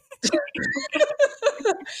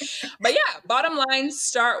 But yeah, bottom line,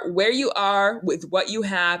 start where you are with what you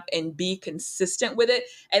have and be consistent with it.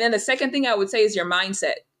 And then the second thing I would say is your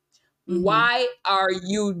mindset. Mm-hmm. Why are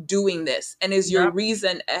you doing this? And is your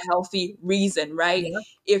reason a healthy reason, right? Yep.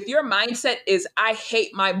 If your mindset is, I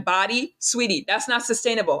hate my body, sweetie, that's not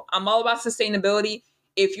sustainable. I'm all about sustainability.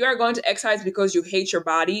 If you are going to exercise because you hate your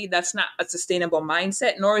body, that's not a sustainable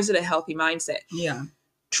mindset, nor is it a healthy mindset. Yeah.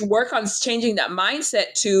 To work on changing that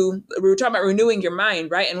mindset we were talking about renewing your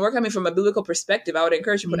mind, right? And we're coming from a biblical perspective. I would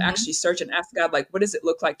encourage people to actually search and ask God, like, what does it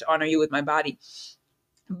look like to honor you with my body?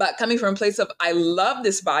 But coming from a place of, I love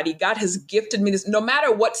this body. God has gifted me this, no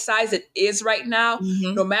matter what size it is right now,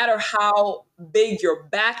 no matter how big your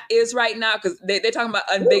back is right now, because they're talking about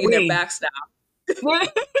unbigging their backs now.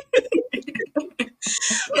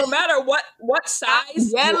 No matter what size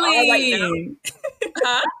you are right now.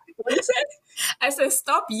 Huh? What did you say? I said,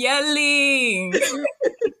 stop yelling.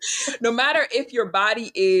 No matter if your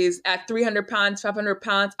body is at 300 pounds, 500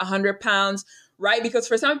 pounds, 100 pounds, right? Because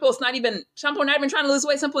for some people, some people are not even trying to lose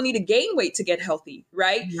weight. Some people need to gain weight to get healthy,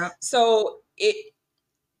 right? Yep. So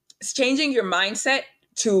it's changing your mindset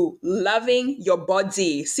to loving your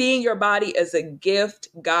body, seeing your body as a gift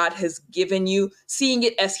God has given you, seeing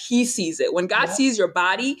it as he sees it. When God sees your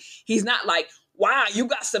body, he's not like, wow, you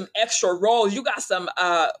got some extra rolls, you got some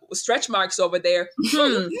stretch marks over there.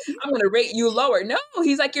 I'm going to rate you lower. No,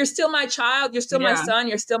 he's like, you're still my child. You're still my son.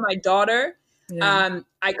 You're still my daughter. Yeah.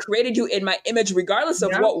 I created you in my image, regardless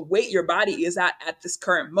of what weight your body is at this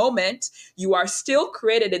current moment. You are still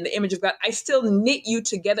created in the image of God. I still knit you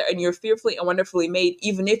together, and you're fearfully and wonderfully made,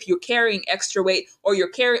 even if you're carrying extra weight, or you're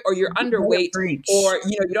underweight, or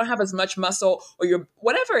you don't have as much muscle, or you're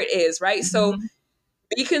whatever it is, right? So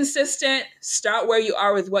be consistent, start where you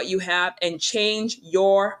are with what you have, and change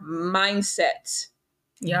your mindset.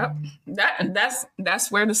 Yep. That's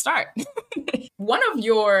where to start. One of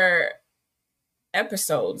your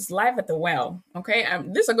episodes, Live at the Well. Okay.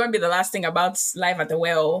 This is going to be the last thing about Live at the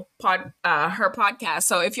Well her podcast.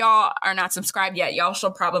 So if y'all are not subscribed yet, y'all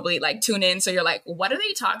should probably tune in. So you're like, what are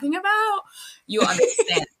they talking about? You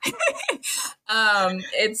understand.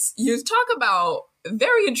 You talk about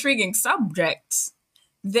very intriguing subjects.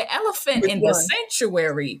 The elephant in the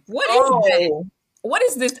sanctuary. What is that? What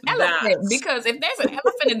is this elephant? Because if there's an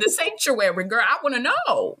elephant in the sanctuary, girl, I want to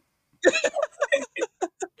know.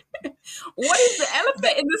 What is the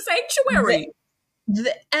elephant in the sanctuary?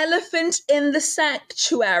 The elephant in the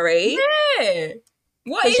sanctuary? Yeah.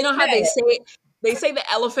 What is how they say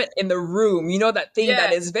the elephant in the room, that thing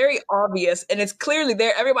that is very obvious and it's clearly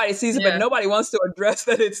there. Everybody sees it, but nobody wants to address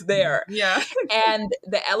that it's there. Yeah. And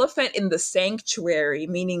the elephant in the sanctuary,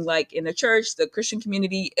 meaning like in the church, the Christian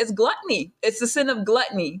community, is gluttony. It's the sin of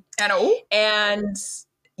gluttony. And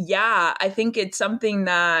yeah, I think it's something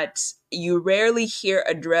that you rarely hear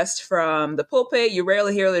addressed from the pulpit. You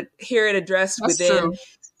rarely hear it addressed That's within true.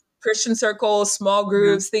 Christian circles, small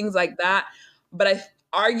groups, things like that. But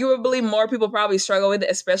arguably more people probably struggle with it,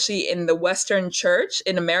 especially in the Western church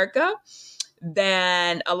in America,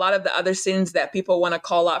 than a lot of the other sins that people want to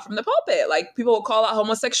call out from the pulpit. Like people will call out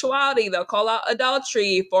homosexuality, they'll call out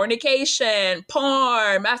adultery, fornication,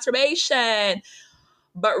 porn, masturbation.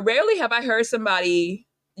 But rarely have I heard somebody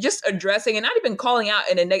just addressing and not even calling out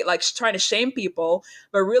in a like trying to shame people,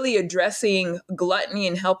 but really addressing gluttony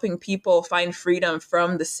and helping people find freedom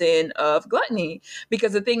from the sin of gluttony.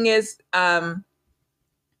 Because the thing is,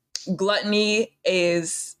 gluttony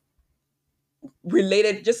is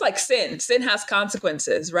related, just like sin has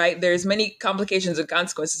consequences, right? There's many complications and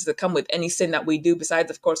consequences that come with any sin that we do, besides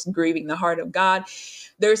of course grieving the heart of God.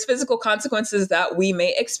 There's physical consequences that we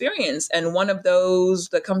may experience, and one of those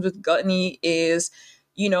that comes with gluttony is,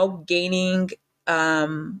 gaining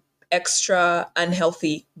extra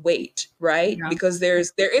unhealthy weight, right? Yeah. Because there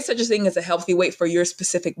is such a thing as a healthy weight for your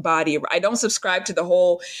specific body. I don't subscribe to the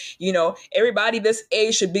whole, everybody this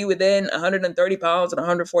age should be within 130 pounds and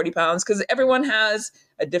 140 pounds, because everyone has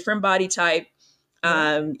a different body type.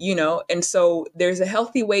 And so there's a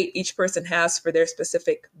healthy weight each person has for their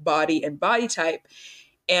specific body and body type.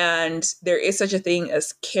 And there is such a thing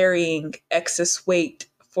as carrying excess weight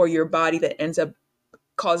for your body that ends up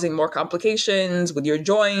causing more complications with your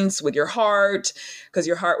joints, with your heart, because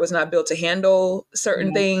your heart was not built to handle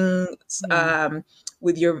certain things,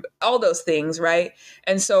 with all those things, right?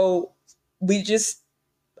 And so I don't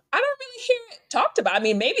really hear it talked about. I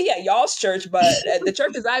mean, maybe at y'all's church, but at the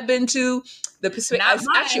churches I've been to,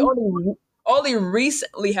 only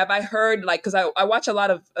recently have I heard, like, because I watch a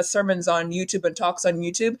lot of sermons on YouTube and talks on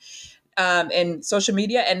YouTube and social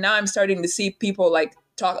media, and now I'm starting to see people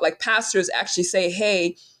talk, like pastors actually say,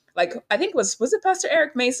 hey, like I think was it Pastor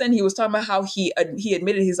Eric Mason? He was talking about how he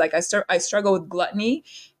admitted, he's like, I struggle with gluttony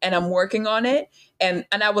and I'm working on it, and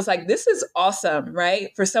I was like, this is awesome,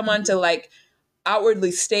 right? For someone to like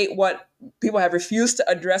outwardly state what people have refused to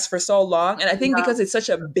address for so long. And I think because it's such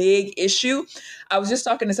a big issue, I was just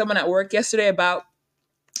talking to someone at work yesterday about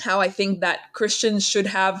how I think that Christians should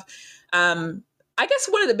have, I guess,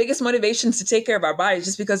 one of the biggest motivations to take care of our bodies,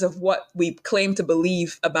 just because of what we claim to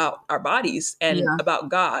believe about our bodies and about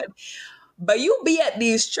God. But you be at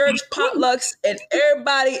these church potlucks and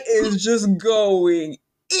everybody is just going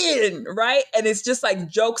in, right? And it's just like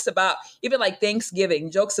jokes about, even like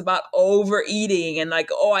Thanksgiving, jokes about overeating and like,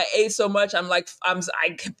 oh, I ate so much, I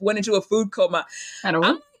went into a food coma. I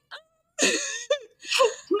mean,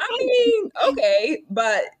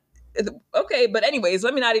 okay, but anyways,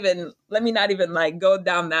 let me not even like go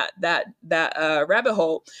down that rabbit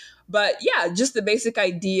hole. But yeah, just the basic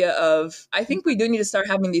idea of, I think we do need to start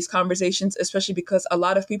having these conversations, especially because a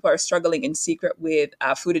lot of people are struggling in secret with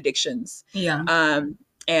food addictions.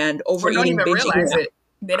 And overeating, or don't even binge realize eating. it.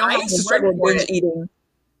 They don't have the word for binge eating.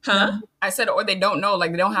 Huh? No, I said, or they don't know,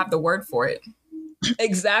 like they don't have the word for it.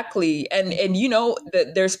 Exactly. And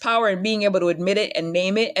that there's power in being able to admit it and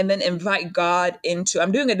name it, and then invite God into.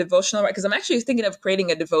 I'm doing a devotional, right? Because I'm actually thinking of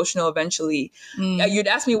creating a devotional eventually. You'd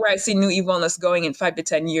ask me where I see New Eve Wellness going in 5 to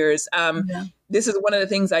 10 years. This is one of the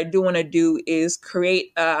things I do want to do, is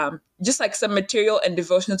create just like some material and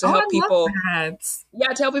devotional to help people. To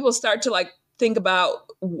help people start to like think about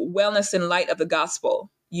wellness in light of the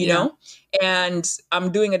gospel. You know, and I'm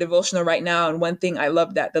doing a devotional right now. And one thing I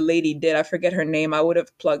love that the lady did, I forget her name, I would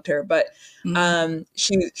have plugged her, but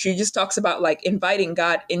she just talks about like inviting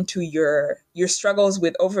God into your struggles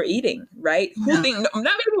with overeating, right? Not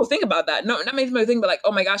many people think about that. No, not many people think about like,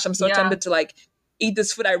 oh my gosh, I'm so tempted to like eat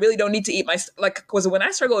this food I really don't need to eat. Because when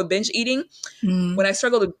I struggle with binge eating,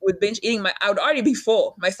 I would already be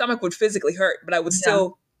full. My stomach would physically hurt, but I would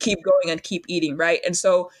still keep going and keep eating, right? And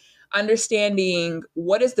so understanding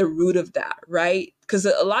what is the root of that, right? Because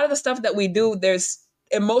a lot of the stuff that we do, there's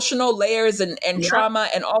emotional layers and trauma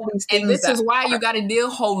and all these things. And this is why you got to deal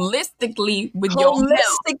holistically with your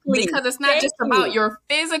health, because it's not just about your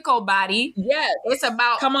physical body. Yes, it's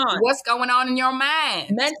about what's going on in your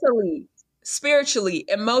mind, mentally, spiritually,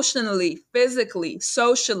 emotionally, physically,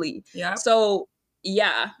 socially. So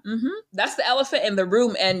that's the elephant in the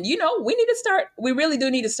room. And, we really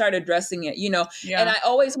do need to start addressing it, and I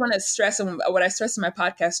always want to stress, and what I stressed in my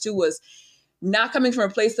podcast too, was not coming from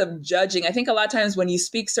a place of judging. I think a lot of times when you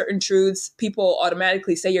speak certain truths, people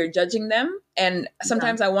automatically say you're judging them. And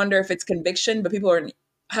sometimes I wonder if it's conviction, but people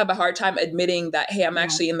have a hard time admitting that, hey, I'm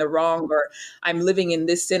actually in the wrong, or I'm living in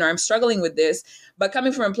this sin, or I'm struggling with this. But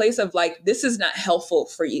coming from a place of like, this is not helpful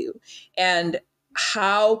for you. And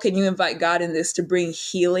how can you invite God in this to bring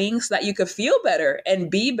healing so that you could feel better and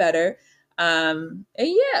be better? And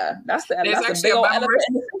yeah, that's a big old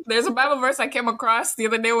elephant. There's a Bible verse I came across the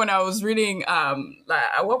other day when I was reading.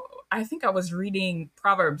 I think I was reading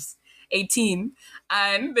Proverbs 18,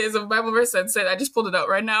 and there's a Bible verse that said, I just pulled it out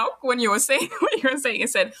right now when you were saying it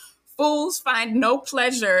said, "Fools find no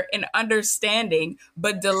pleasure in understanding,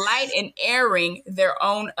 but delight in airing their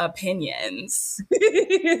own opinions."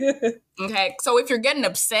 Okay, so if you're getting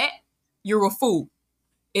upset, you're a fool.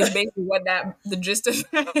 Is basically what the gist of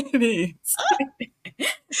it is.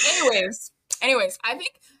 anyways, I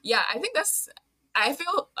think I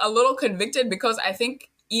feel a little convicted because I think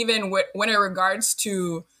even when it regards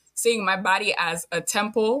to seeing my body as a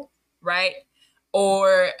temple, right?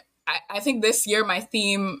 Or I think this year my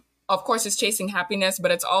theme, of course, is chasing happiness,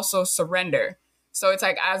 but it's also surrender. So it's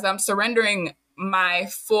like, as I'm surrendering my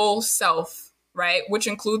full self, right, which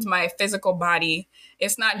includes my physical body,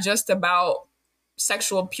 it's not just about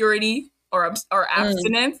sexual purity or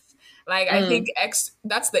abstinence. Like, I think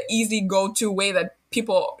that's the easy go-to way that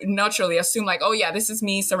people naturally assume, like, oh yeah, this is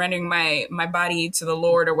me surrendering my body to the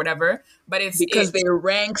Lord or whatever. But it's because they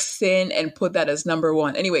rank sin and put that as number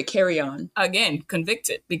one. Anyway, carry on. Again,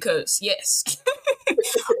 convicted because yes.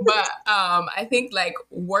 But I think like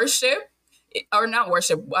worship, or not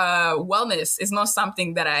worship, wellness is not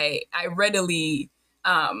something that I readily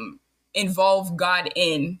involve God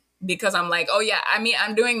in, because I'm like, oh yeah, I mean,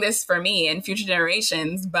 I'm doing this for me and future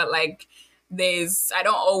generations, but like I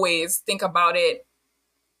don't always think about it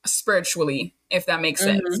spiritually, if that makes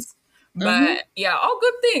sense. But yeah, all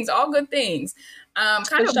good things.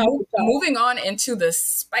 Kind of moving on into the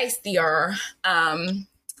spicier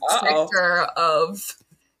sector of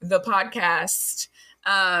the podcast.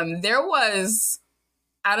 There was,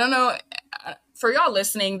 I don't know, for y'all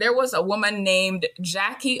listening, there was a woman named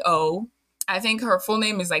Jackie O. I think her full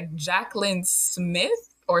name is like Jacqueline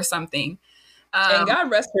Smith or something. And God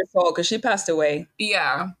rest her soul, because she passed away.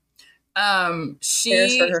 Yeah.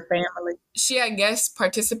 Cares for her family. She, I guess,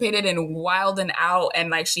 participated in Wild and Out, and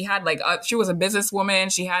like she had like she was a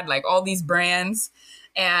businesswoman. She had like all these brands,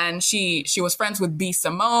 and she was friends with B.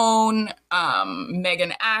 Simone,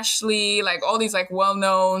 Megan Ashley, like all these like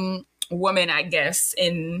well-known women, I guess,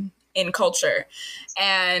 in culture.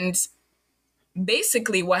 And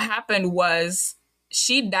basically what happened was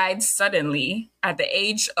she died suddenly at the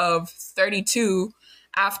age of 32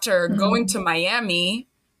 after going to Miami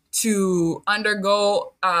to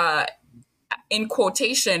undergo, in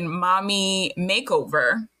quotation, mommy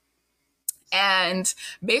makeover. And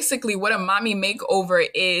basically what a mommy makeover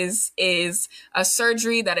is a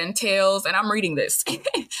surgery that entails, and I'm reading this,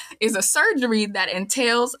 is a surgery that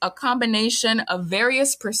entails a combination of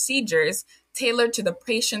various procedures tailored to the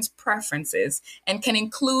patient's preferences and can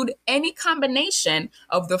include any combination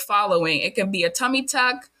of the following. It can be a tummy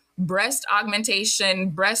tuck, breast augmentation,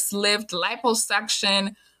 breast lift,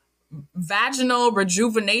 liposuction, vaginal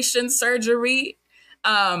rejuvenation surgery.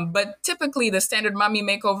 But typically the standard mommy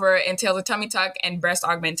makeover entails a tummy tuck and breast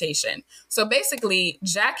augmentation. So basically,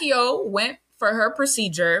 Jackie O went for her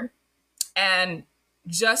procedure, and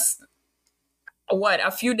just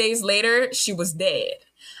a few days later, she was dead.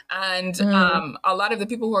 And a lot of the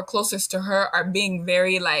people who are closest to her are being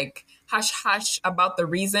very like hush hush about the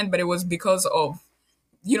reason, but it was because of,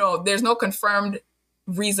 there's no confirmed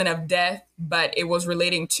reason of death, but it was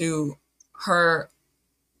relating to her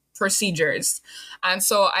procedures. And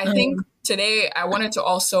so I think today I wanted to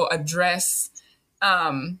also address,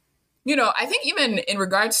 I think even in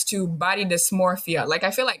regards to body dysmorphia, like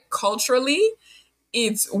I feel like culturally,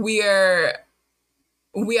 we are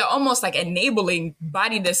almost like enabling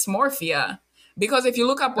body dysmorphia, because if you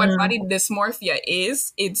look up what body dysmorphia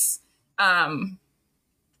is, it's a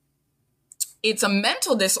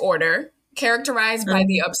mental disorder characterized by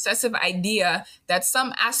the obsessive idea that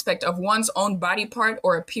some aspect of one's own body part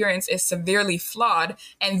or appearance is severely flawed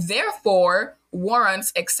and therefore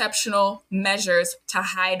warrants exceptional measures to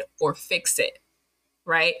hide or fix it,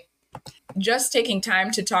 right? Just taking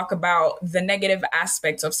time to talk about the negative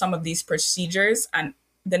aspects of some of these procedures and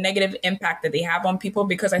the negative impact that they have on people,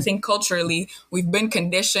 because I think culturally we've been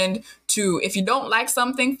conditioned to, if you don't like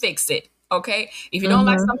something, fix it. Okay. If you don't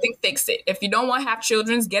like something, fix it. If you don't want to have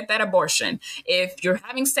children, get that abortion. If you're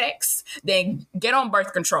having sex, then get on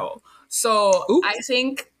birth control. So I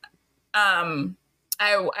think I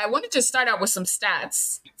wanted to start out with some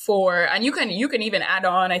stats and you can even add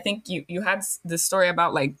on. I think you had the story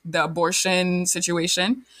about like the abortion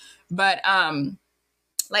situation, but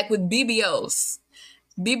like with BBLs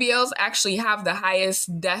actually have the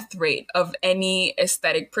highest death rate of any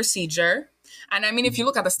aesthetic procedure. And I mean, if you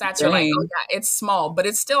look at the stats, you're like, oh yeah, it's small, but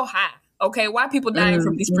it's still high. Okay, why are people dying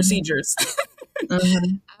from these procedures?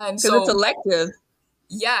 And so it's elective.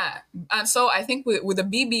 Yeah, and so I think with the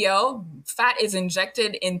BBL, fat is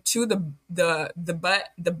injected into the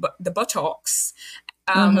buttocks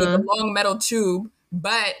with a long metal tube,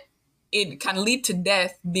 but it can lead to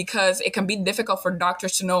death because it can be difficult for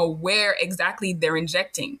doctors to know where exactly they're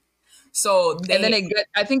injecting. So and then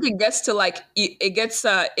I think it gets to like it gets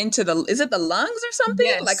into is it the lungs or something?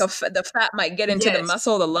 Yes. Like the fat might get into the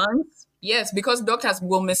muscle, the lungs. Yes, because doctors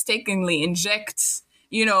will mistakenly inject,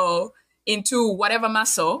 into whatever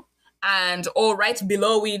muscle or right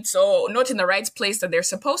below it, so not in the right place that they're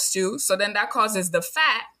supposed to. So then that causes the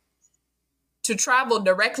fat to travel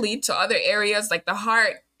directly to other areas like the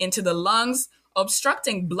heart, into the lungs,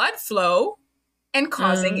 obstructing blood flow and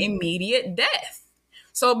causing immediate death.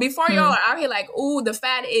 So before y'all are out here like, ooh, the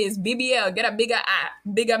fat is BBL, get a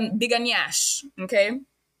bigger nyash, okay?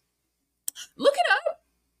 Look it up.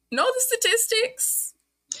 Know the statistics,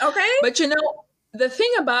 okay? But the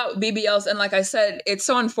thing about BBLs, and like I said, it's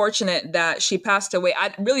so unfortunate that she passed away. I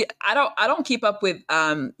don't keep up with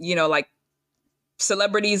like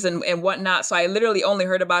celebrities and whatnot. So I literally only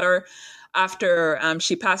heard about her after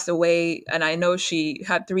she passed away, and I know she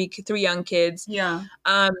had three young kids. Yeah.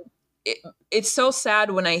 It's so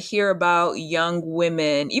sad when I hear about young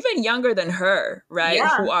women, even younger than her, right?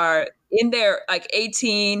 Yeah. Who are in their like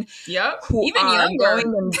 18, who even are younger.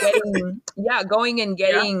 going and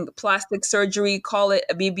getting plastic surgery, call it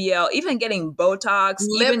a BBL, even getting Botox,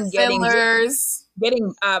 lip even fillers,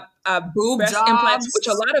 getting boob breast jobs. implants, which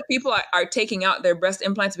a lot of people are taking out their breast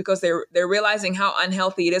implants because they're realizing how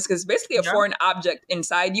unhealthy it is, because basically a foreign object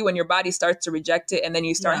inside you, and your body starts to reject it, and then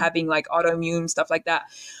you start having like autoimmune stuff like that.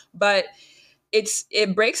 But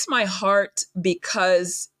it breaks my heart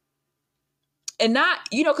because, and not,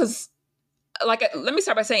 because like, let me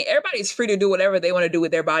start by saying everybody's free to do whatever they want to do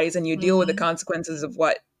with their bodies, and you deal with the consequences of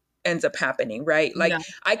what ends up happening, right? Like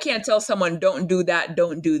I can't tell someone, don't do that,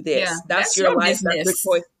 don't do this. Yeah, that's your life, business. That's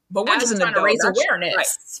your choice. But we're just trying to raise awareness.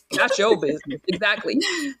 Right. That's your business. Exactly.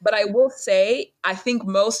 But I will say, I think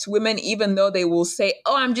most women, even though they will say,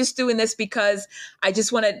 oh, I'm just doing this because I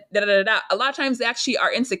just want to a lot of times they actually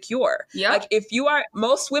are insecure. Yeah. Like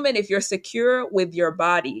most women, if you're secure with your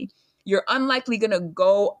body, you're unlikely going to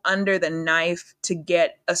go under the knife to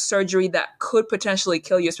get a surgery that could potentially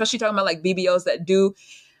kill you, especially talking about like BBLs that do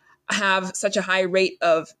have such a high rate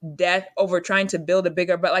of death over trying to build a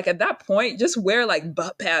bigger, but like at that point, just wear like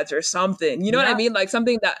butt pads or something. You know what I mean? Like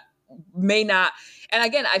something that may not. And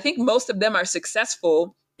again, I think most of them are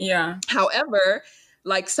successful. Yeah. However,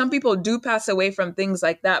 like some people do pass away from things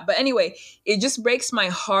like that. But anyway, it just breaks my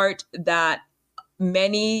heart that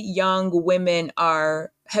many young women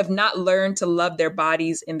have not learned to love their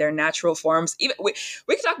bodies in their natural forms. Even we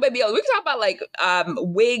can talk about BBL. We can talk about like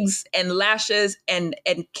wigs and lashes and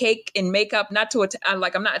cake and makeup. Not to I'm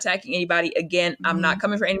not attacking anybody. Again, I'm not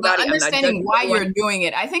coming for anybody. But understanding why you're doing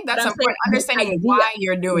it. I think that's important. Understanding why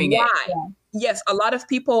you're doing it. Yes, a lot of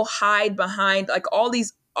people hide behind like all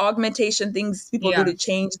these augmentation things people do to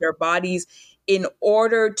change their bodies in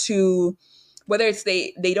order to, whether it's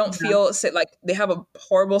they don't feel like they have a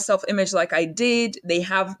horrible self-image like I did. They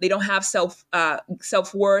don't have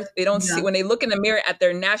self-worth. They don't see, when they look in the mirror at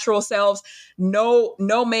their natural selves, no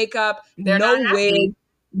makeup, no wig,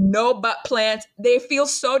 no butt plants. They feel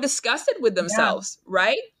so disgusted with themselves,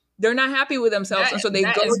 right? They're not happy with themselves. And so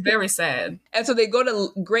that is very sad. And so they go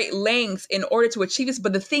to great lengths in order to achieve this.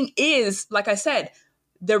 But the thing is, like I said,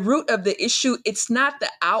 the root of the issue, it's not the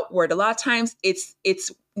outward. A lot of times it's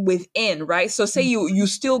within, right? So say you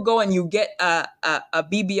still go and you get a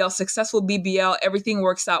BBL, successful BBL, everything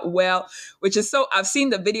works out well, which is so, I've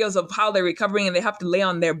seen the videos of how they're recovering and they have to lay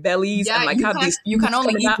on their bellies and like you can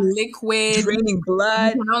only eat liquid, draining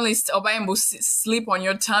blood. You can only sleep on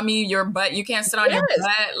your tummy, your butt. You can't sit on your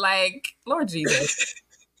butt. Like, Lord Jesus.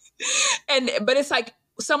 But it's like,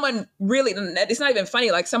 someone really, it's not even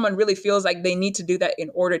funny, like someone really feels like they need to do that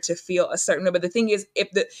in order to feel a certain way. But the thing is,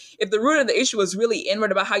 if the root of the issue was really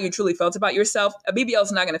inward about how you truly felt about yourself, a BBL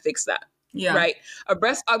is not going to fix that. Yeah. Right? A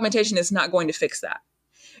breast augmentation is not going to fix that.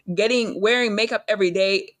 Wearing makeup every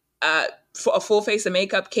day, for a full face of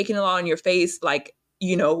makeup, caking it all on your face, like,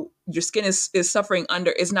 your skin is suffering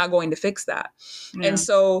under, is not going to fix that. Yeah. And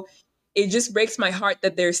so it just breaks my heart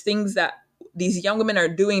that there's things that these young women are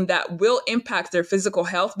doing that will impact their physical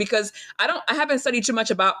health? Because I haven't studied too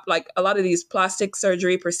much about like a lot of these plastic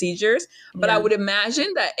surgery procedures, but I would imagine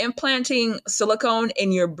that implanting silicone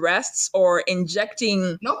in your breasts or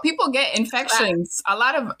injecting. No, people get infections. There are a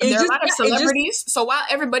lot of celebrities. So while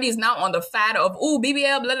everybody is now on the fad of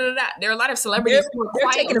BBL, blah, blah, blah, there are a lot of celebrities who are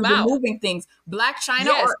quietly removing things. Black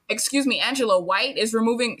China, or excuse me, Angela White is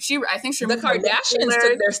removing. I think she removed the Kardashians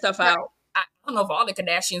took their stuff out. I don't know if all the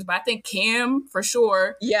Kardashians, but I think Kim for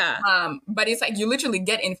sure. Yeah. But it's like you literally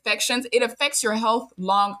get infections. It affects your health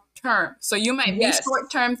long term. So you might be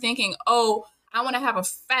short term thinking, oh, I want to have a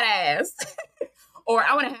fat ass. Or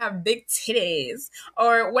I want to have big titties,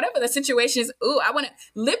 or whatever the situation is. Ooh, I want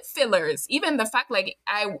lip fillers. Even the fact, like,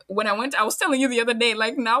 I was telling you the other day,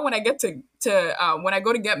 like, now when I get when I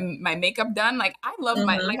go to get my makeup done, like, I love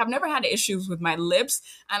I've never had issues with my lips,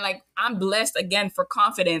 and like, I'm blessed again for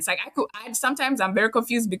confidence. Like, sometimes I'm very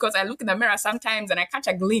confused because I look in the mirror sometimes and I catch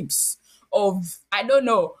a glimpse of, I don't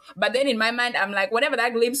know, but then in my mind I'm like, whatever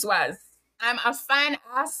that glimpse was, I'm a fine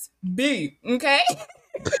ass B, okay?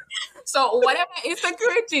 So whatever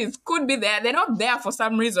insecurities could be there, they're not there for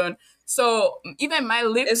some reason. So even my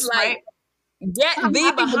lips, it's like, get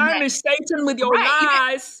thee behind me, Satan, with your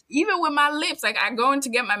lies. Even with my lips, like, I go in to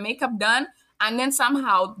get my makeup done, and then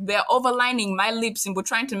somehow they're overlining my lips and we're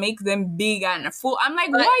trying to make them big and full. I'm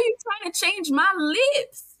like, why are you trying to change my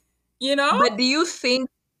lips? You know? But do you think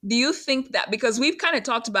that, because we've kind of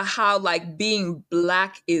talked about how like being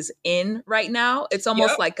Black is in right now, it's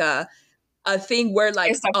almost like a thing where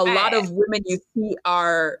like a lot of women you see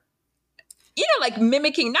are, you know, like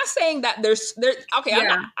mimicking, not saying that there's okay, I'm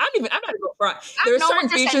not gonna go front. There's certain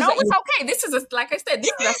features that it's okay. This is like I said,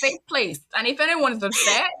 this is a safe place. And if anyone's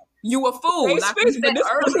upset, you a fool. Like space, but this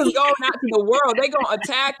person's going out to the world. They gonna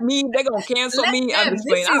attack me, they gonna cancel me. I'm just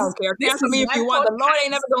playing. I don't care. Cancel me if you want. The Lord ain't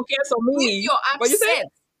never gonna cancel me. If you're upset,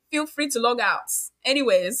 feel free to log out.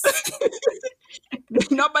 Anyways.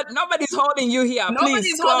 Nobody's holding you here.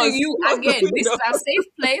 Nobody's holding you. Again, this is a safe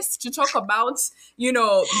place to talk about, you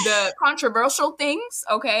know, the controversial things.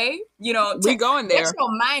 Okay, you know, we going there. Let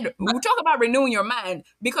your mind. We talk about renewing your mind,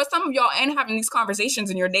 because some of y'all ain't having these conversations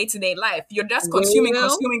in your day-to-day life. You're just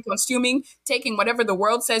consuming, taking whatever the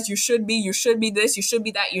world says you should be. You should be this. You should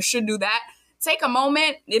be that. You should do that. Take a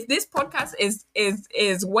moment. If this podcast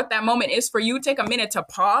is what that moment is for you, take a minute to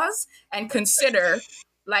pause and consider,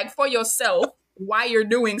 like, for yourself, why you're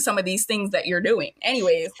doing some of these things that you're doing.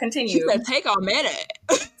 Anyways, continue. She said, take a minute.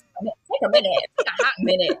 Take a minute. Take a hot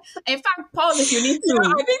minute. In fact, pause if you need to. You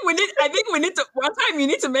know, I think we need to. One time, you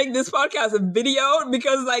need to make this podcast a video,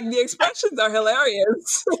 because like the expressions are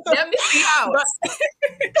hilarious. Let me see how.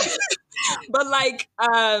 But like,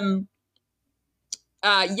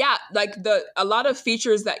 like a lot of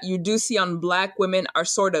features that you do see on Black women are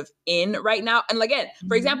sort of in right now. And again,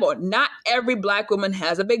 for example, not every Black woman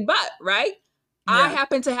has a big butt, right? Yeah. I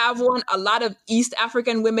happen to have one. A lot of East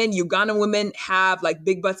African women, Ugandan women have like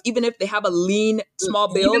big butts. Even if they have a lean,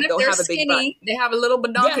 small build, they'll have a big butt. They have a little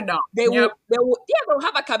badonkadonk. They'll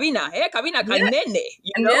have a kabina. Hey, kabina kanene,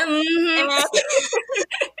 you know?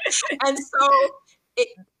 And so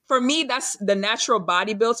for me, that's the natural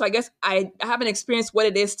body build. So I guess I haven't experienced what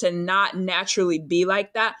it is to not naturally be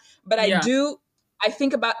like that. But I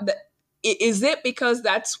think about is it because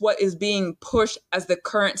that's what is being pushed as the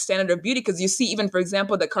current standard of beauty? Because you see, even, for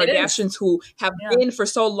example, the Kardashians who have been for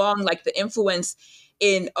so long, like the influence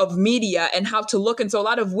of media and how to look. And so a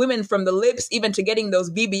lot of women, from the lips even to getting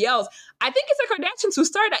those BBLs, I think it's the Kardashians who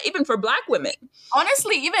started that, even for Black women.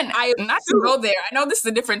 Honestly, even not to go there, I know this is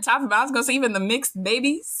a different topic, but I was going to say even the mixed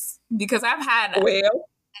babies, because I've had...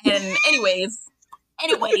 And anyways,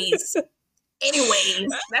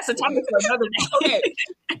 that's a topic for another day. Okay.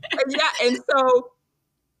 And so,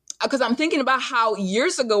 because I'm thinking about how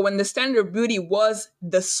years ago, when the standard of beauty was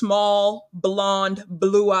the small, blonde,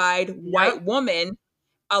 blue-eyed white woman,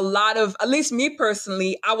 a lot of, at least me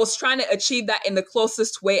personally, I was trying to achieve that in the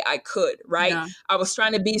closest way I could, right? Yeah. I was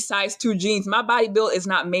trying to be size 2 jeans. My body build is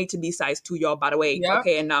not made to be size 2, y'all, by the way. Yep.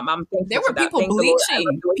 Okay, and I'm thankful there were people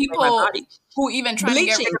bleaching. People who even trying to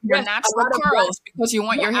get rid of your natural curls because you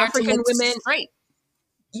want your hair to look straight.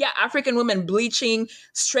 Yeah, African women bleaching,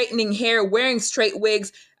 straightening hair, wearing straight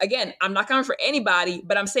wigs. Again, I'm not coming for anybody,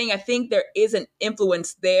 but I'm saying I think there is an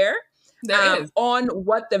influence there on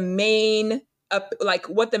what the main...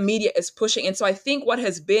 what the media is pushing. And so I think what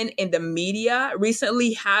has been in the media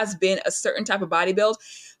recently has been a certain type of body build.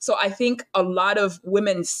 So I think a lot of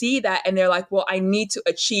women see that and they're like, well, I need to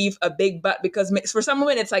achieve a big butt, because for some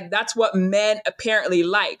women, it's like, that's what men apparently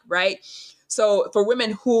like, right? So for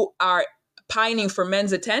women who are pining for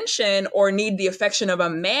men's attention or need the affection of a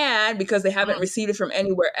man because they haven't received it from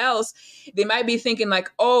anywhere else, they might be thinking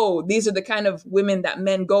like, oh, these are the kind of women that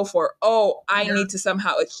men go for. Oh, I need to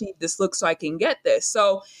somehow achieve this look so I can get this.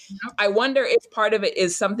 So I wonder if part of it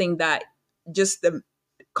is something that just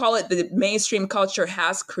call it the mainstream culture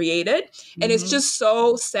has created. And it's just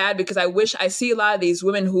so sad because I see a lot of these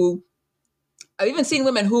women I've even seen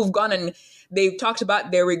women who've gone and they've talked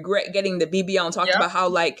about their regret getting the BBL and talked about how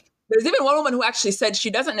like, there's even one woman who actually said she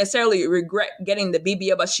doesn't necessarily regret getting the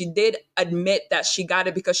BBL, but she did admit that she got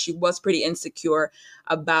it because she was pretty insecure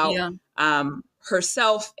about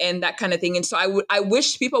herself and that kind of thing. And so I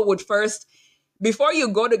wish people would first, before you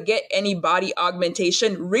go to get any body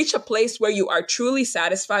augmentation, reach a place where you are truly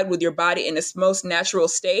satisfied with your body in its most natural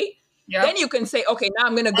state. Then you can say, okay, now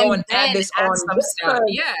I'm going to go and add this on. Some stuff.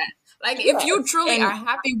 Yeah. Like if you truly are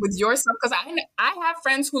happy with yourself, because I have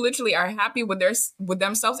friends who literally are happy with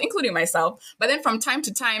themselves, including myself. But then from time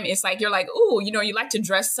to time, it's like you're like, oh, you know, you like to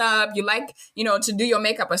dress up, you like, you know, to do your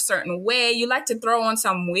makeup a certain way, you like to throw on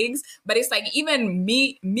some wigs. But it's like even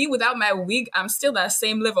me without my wig, I'm still that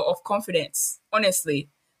same level of confidence. Honestly,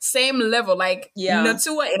 same level. Like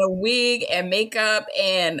Natua in a wig and makeup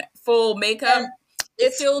and full makeup.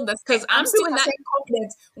 It's still the because I'm still the same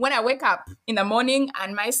confidence when I wake up in the morning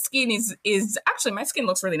and my skin is actually my skin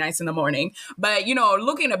looks really nice in the morning, but you know,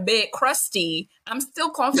 looking a bit crusty, I'm still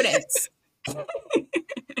confident.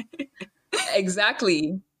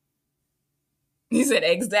 Exactly. He said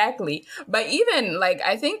exactly. But even like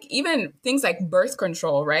I think even things like birth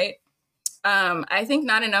control, right? I think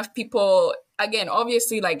not enough people, again,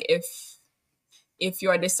 obviously, like if you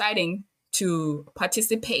are deciding to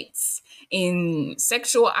participate in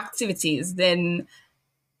sexual activities, then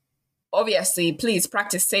obviously please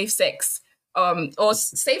practice safe sex, or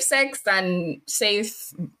safe sex and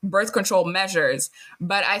safe birth control measures.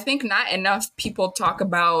 But I think not enough people talk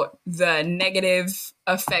about the negative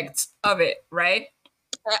effects of it, right?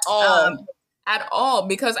 At all,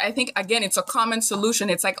 because I think, again, it's a common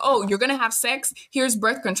solution. It's like, oh, you're going to have sex. Here's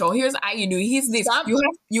birth control. Here's IUD. Here's this.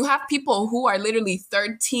 You have people who are literally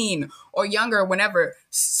 13 or younger, whenever,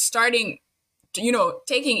 starting, you know,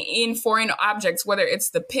 taking in foreign objects, whether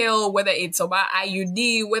it's the pill, whether it's about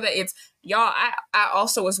IUD, whether it's, y'all, I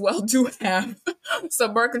also as well do have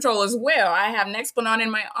some birth control as well. I have Nexplanon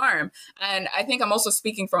in my arm. And I think I'm also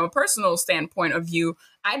speaking from a personal standpoint of view.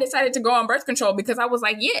 I decided to go on birth control because I was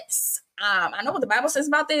like, yes, I know what the Bible says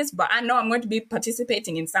about this, but I know I'm going to be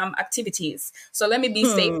participating in some activities. So let me be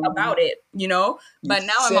safe about it, you know? But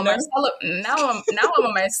now I'm on my, now I'm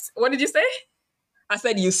on my, what did you say? I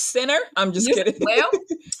said, you sinner? I'm just kidding. Well,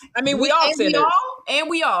 I mean, we all sinners.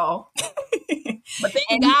 We all. But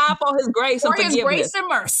thank God for his grace and forgiveness. For his grace and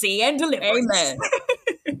mercy and deliverance.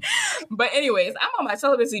 Amen. But anyways, I'm on my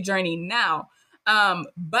celibacy journey now.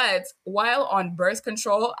 But while on birth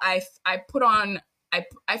control, I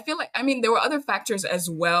feel like, I mean, there were other factors as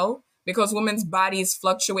well, because women's bodies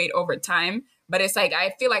fluctuate over time. But it's like,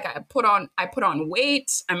 I feel like I put on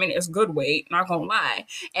weight. I mean, it's good weight, not gonna lie.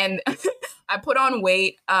 And I put on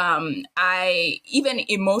weight. I even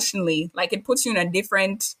emotionally, like, it puts you in a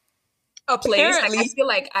different place. Like, I feel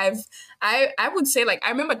like I would say, like,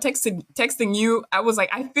 I remember texting you. I was like,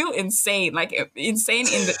 I feel insane, like insane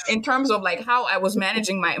in terms of like how I was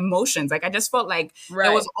managing my emotions. Like, I just felt like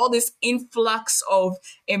there was all this influx of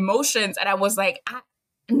emotions, and I was like,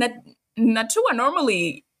 Natua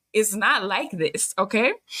normally is not like this,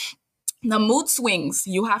 okay? The mood swings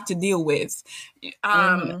you have to deal with,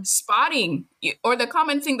 spotting, or the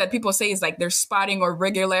common thing that people say is like there's spotting or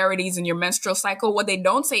irregularities in your menstrual cycle. What they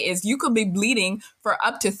don't say is you could be bleeding for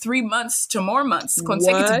up to 3 months to more months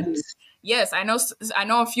consecutively. What? Yes, I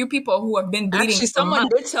know a few people who have been bleeding. Actually, someone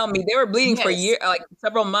did tell me they were bleeding for like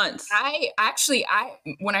several months. I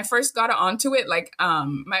when I first got onto it, like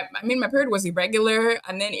my period was irregular,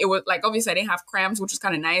 and then it was like, obviously I didn't have cramps, which was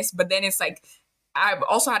kind of nice, but then it's like I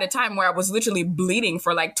also had a time where I was literally bleeding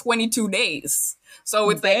for like 22 days. So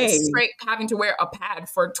it's like straight having to wear a pad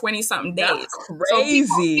for 20 something days. That's crazy.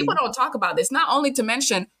 So people don't talk about this. Not only to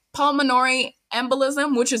mention pulmonary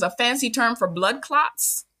embolism, which is a fancy term for blood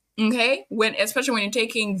clots. Okay, especially when you're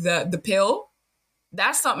taking the pill,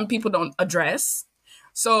 that's something people don't address.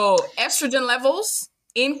 So estrogen levels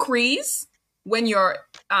increase when you're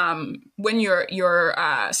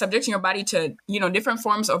subjecting your body to, you know, different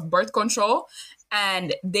forms of birth control,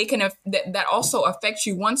 and they can that also affects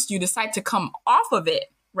you once you decide to come off of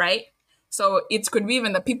it, right? So it could be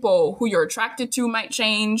even the people who you're attracted to might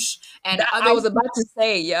change, and I was about to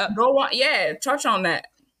say, go on, touch on that.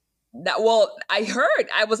 I heard,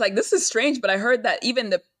 I was like, this is strange, but I heard that even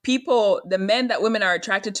the men that women are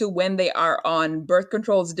attracted to when they are on birth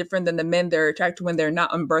control is different than the men they're attracted to when they're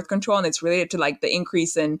not on birth control. And it's related to like the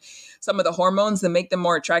increase in some of the hormones that make them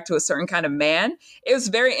more attracted to a certain kind of man. It was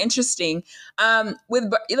very interesting.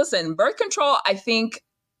 Listen, birth control, I think,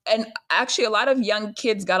 and actually a lot of young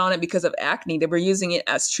kids got on it because of acne. They were using it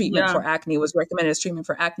as treatment for acne. It was recommended as treatment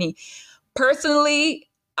for acne. Personally,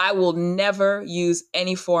 I will never use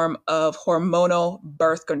any form of hormonal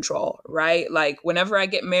birth control, right? Like whenever I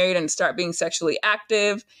get married and start being sexually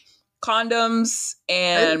active, condoms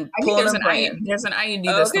and I think there's an IUD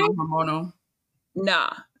that's not hormonal.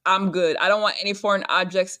 Nah, I'm good. I don't want any foreign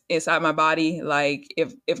objects inside my body. Like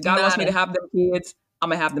if God wants me to have them kids, I'm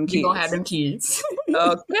gonna have them kids. You're gonna have them kids. Okay. I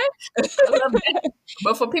love that.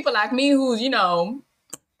 But for people like me who's,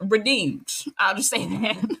 redeemed, I'll just say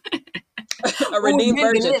that. A redeemed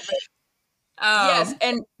virgin. Yes,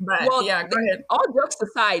 and go ahead. All jokes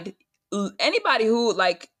aside, anybody who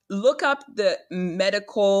look up the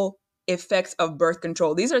medical effects of birth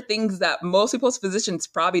control. These are things that most people's physicians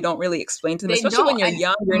probably don't really explain to them, especially when you're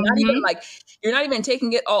young. You're not even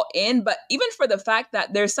taking it all in. But even for the fact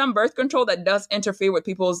that there's some birth control that does interfere with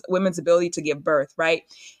women's ability to give birth, right?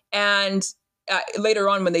 And later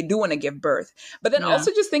on when they do want to give birth. But then also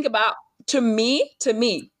just think about, to me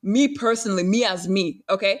personally, me as me,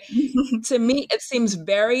 okay? To me, it seems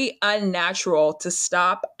very unnatural to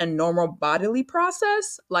stop a normal bodily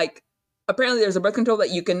process. Like, apparently there's a birth control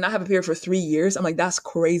that you cannot have a period for 3 years. I'm like, that's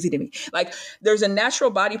crazy to me. Like, there's a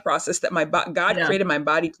natural body process that God created my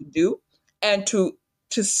body to do. And to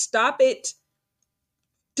stop it,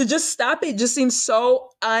 to just stop it just seems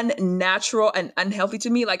so unnatural and unhealthy to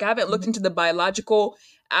me. Like, I haven't looked into the biological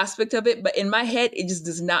aspect of it, but in my head, it just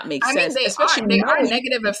does not make sense. They are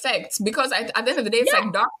negative effects because at the end of the day, it's like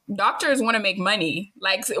doctors want to make money.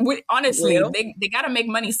 Like, honestly, they got to make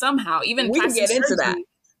money somehow. Even we can get into that.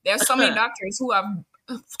 There's so many doctors who have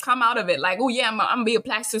come out of it like, oh yeah, I'm gonna be a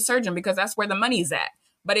plastic surgeon because that's where the money's at.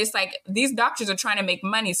 But it's like these doctors are trying to make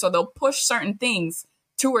money, so they'll push certain things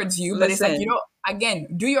towards you. But it's like, again,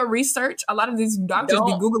 do your research. A lot of these doctors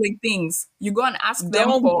be Googling things. You go and ask them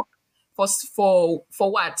for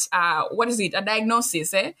what? What is it? A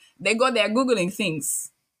diagnosis, eh? They go there Googling things.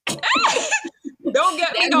 Don't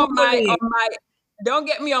get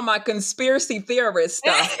me on my conspiracy theorist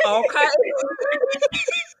stuff, okay?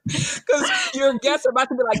 Because your guests are about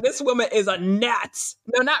to be like, this woman is a nuts.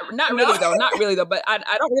 No, not really though. But I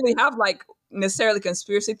don't really have like necessarily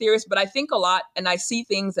conspiracy theorists, but I think a lot, and I see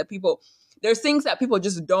things that there's things that people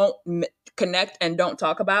just don't connect and don't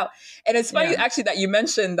talk about. And it's funny actually that you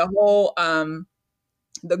mentioned the whole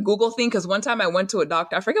the Google thing, because one time I went to a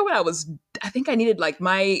doctor. I forget what I think I needed like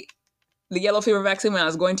the yellow fever vaccine when I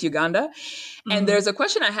was going to Uganda. Mm-hmm. And there's a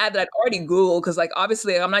question I had that I'd already Googled, because like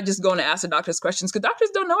obviously I'm not just going to ask the doctors questions, because doctors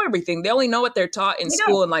don't know everything. They only know what they're taught in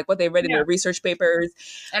school and like what they read in their research papers.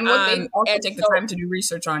 And what they also take the time to do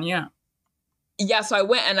research on, Yeah, so I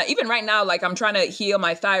went, and even right now, like I'm trying to heal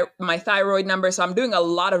my thyroid number. So I'm doing a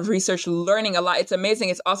lot of research, learning a lot. It's amazing.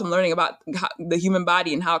 It's awesome learning about the human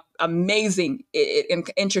body and how amazing and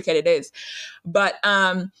intricate it is. But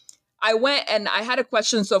I went and I had a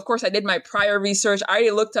question. So of course I did my prior research. I already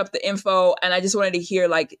looked up the info, and I just wanted to hear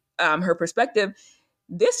like her perspective.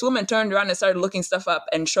 This woman turned around and started looking stuff up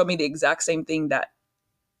and showed me the exact same thing that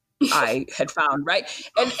I had found, right?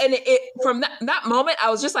 And it from that moment, I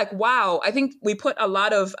was just like, wow, I think we put a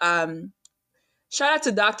lot of shout out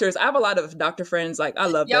to doctors. I have a lot of doctor friends. Like, I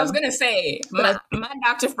love them. I was going to say, my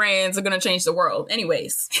doctor friends are going to change the world.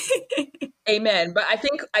 Anyways. Amen. But I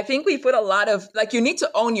think we put a lot of, like, you need to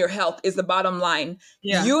own your health is the bottom line.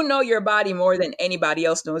 Yeah. You know your body more than anybody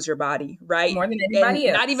else knows your body, right? More than anybody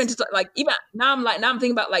else. Not even just like, even now I'm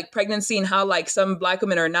thinking about like pregnancy and how like some Black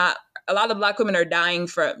women a lot of Black women are dying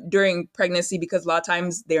during pregnancy because a lot of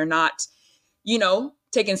times they're not,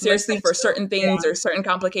 taken seriously for certain things or certain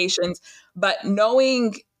complications. But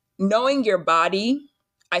knowing your body,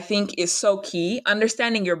 I think, is so key.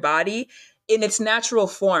 Understanding your body in its natural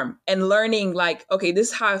form and learning like, okay, this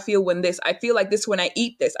is how I feel I feel like this when I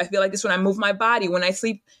eat this. I feel like this when I move my body, when I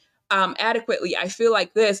sleep adequately. I feel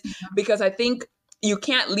like this because I think you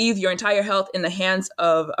can't leave your entire health in the hands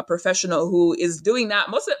of a professional who is doing that.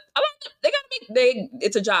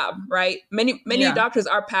 It's a job, right? Many doctors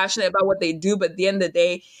are passionate about what they do, but at the end of the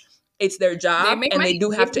day, it's their job, and they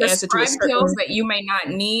do have to answer to a certain pills that you may not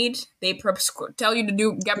need. They tell you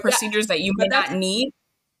to get procedures that you may not need.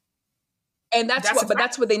 And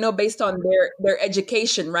that's what they know based on their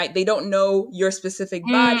education, right? They don't know your specific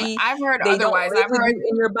body. I've heard otherwise. I've heard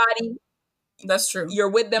in your body. That's true. You're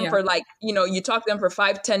with them for like, you talk to them for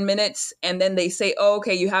 5-10 minutes and then they say, oh,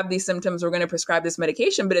 okay, you have these symptoms. We're going to prescribe this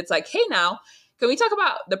medication. But it's like, hey, now, can we talk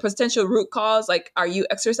about the potential root cause? Like, are you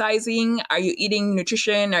exercising? Are you eating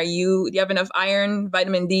nutrition? Do you have enough iron,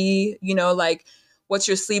 vitamin D? Like, what's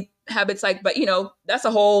your sleep habits like? But, that's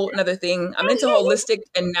a whole another thing. I'm into holistic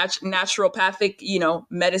and naturopathic,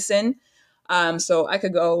 medicine. So I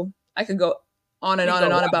could go on and on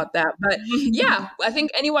and on about that. But yeah, I think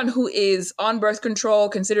anyone who is on birth control,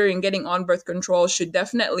 considering getting on birth control, should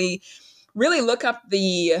definitely really look up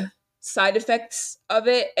the side effects of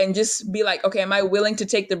it and just be like, okay, am I willing to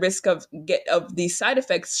take the risk of these side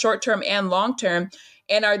effects, short term and long term?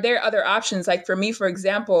 And are there other options? Like for me, for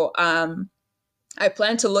example, I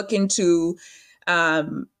plan to look into I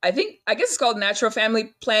guess it's called natural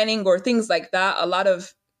family planning or things like that. A lot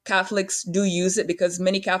of Catholics do use it because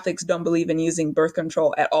many Catholics don't believe in using birth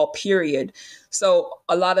control at all, period. So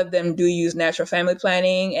a lot of them do use natural family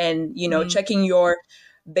planning and, checking your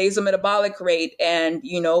basal metabolic rate and,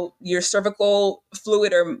 your cervical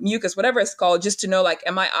fluid or mucus, whatever it's called, just to know, like,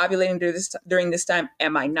 am I ovulating during this time?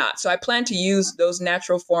 Am I not? So I plan to use those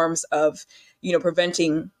natural forms of,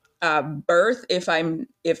 preventing birth if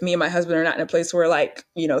me and my husband are not in a place where like,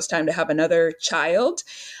 it's time to have another child.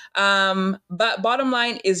 But bottom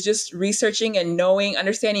line is just researching and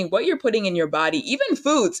understanding what you're putting in your body, even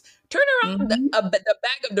foods. Turn around the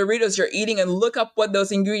bag of Doritos you're eating and look up what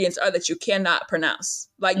those ingredients are that you cannot pronounce.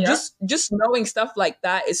 Like just knowing stuff like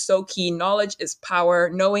that is so key. Knowledge is power.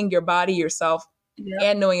 Knowing your body, yourself,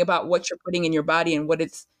 and knowing about what you're putting in your body and what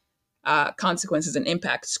its consequences and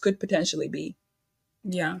impacts could potentially be.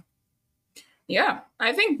 Yeah,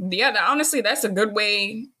 I think, honestly, that's a good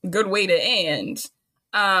way to end.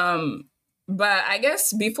 But I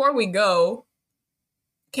guess before we go,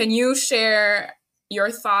 can you share your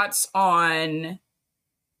thoughts on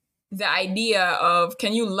the idea of,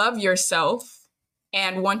 can you love yourself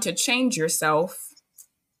and want to change yourself?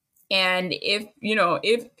 And if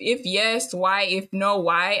yes, why? If no,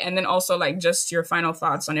 why? And then also like just your final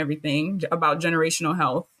thoughts on everything about generational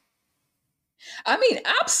health. I mean,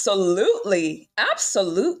 absolutely.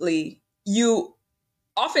 Absolutely. You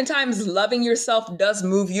oftentimes loving yourself does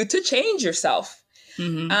move you to change yourself.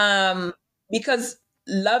 Because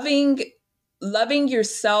loving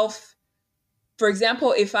yourself, for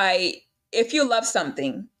example, if you love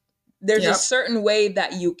something, there's a certain way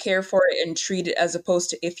that you care for it and treat it as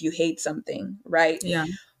opposed to if you hate something, right? Yeah.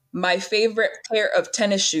 My favorite pair of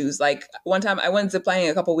tennis shoes, like one time I went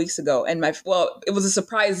ziplining a couple weeks ago and it was a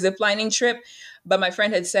surprise ziplining trip, but my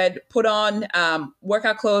friend had said, put on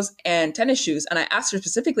workout clothes and tennis shoes. And I asked her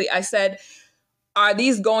specifically, I said, are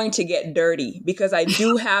these going to get dirty? Because I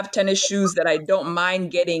do have tennis shoes that I don't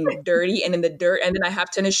mind getting dirty and in the dirt. And then I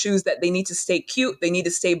have tennis shoes that they need to stay cute. They need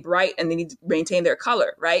to stay bright and they need to maintain their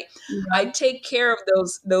color, right? Yeah. I take care of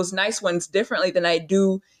those nice ones differently than I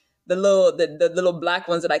do the little black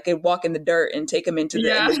ones that I could walk in the dirt and take them into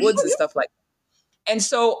the woods and stuff like that. And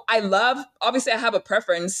so obviously I have a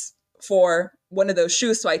preference for one of those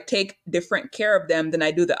shoes. So I take different care of them than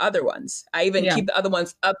I do the other ones. I even keep the other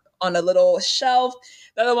ones up on a little shelf.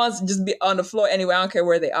 The other ones just be on the floor anyway. I don't care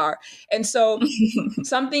where they are. And so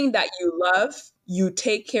something that you love, you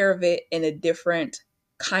take care of it in a different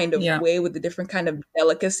kind of way, with a different kind of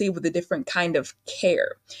delicacy, with a different kind of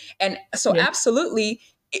care. And so absolutely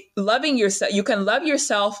loving yourself, you can love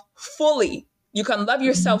yourself fully. You can love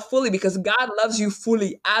yourself fully because God loves you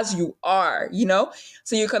fully as you are,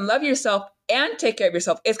 So you can love yourself and take care of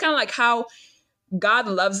yourself. It's kind of like how God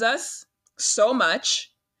loves us so much,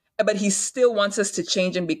 but he still wants us to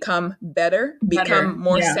change and become better, become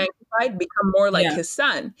more sanctified, become more like his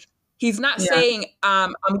son. He's not saying,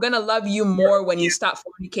 I'm going to love you more when you stop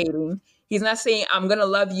fornicating. He's not saying, I'm going to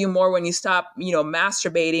love you more when you stop,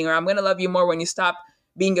 masturbating, or I'm going to love you more when you stop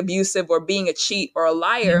being abusive or being a cheat or a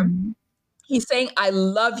liar. He's saying, I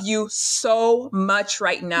love you so much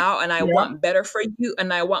right now, and I want better for you,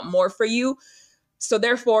 and I want more for you. So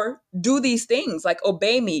therefore, do these things, like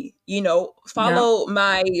obey me, follow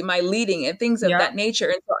my leading and things of that nature.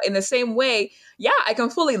 And so in the same way, I can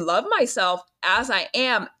fully love myself as I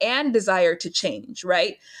am and desire to change,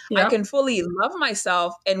 right? I can fully love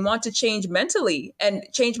myself and want to change mentally and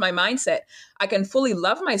change my mindset. I can fully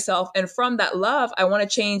love myself. And from that love, I want to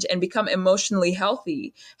change and become emotionally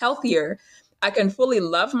healthier. I can fully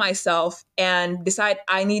love myself and decide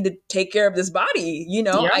I need to take care of this body.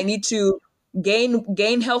 I need to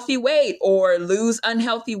gain healthy weight or lose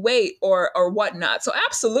unhealthy weight or whatnot. So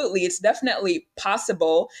absolutely, it's definitely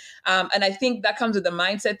possible. And I think that comes with the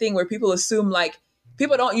mindset thing where people assume like,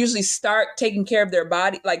 people don't usually start taking care of their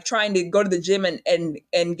body, like trying to go to the gym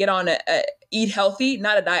and get on a eat healthy,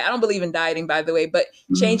 not a diet. I don't believe in dieting, by the way, but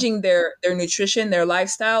changing their nutrition, their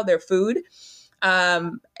lifestyle, their food,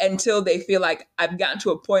 until they feel like I've gotten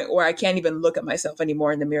to a point where I can't even look at myself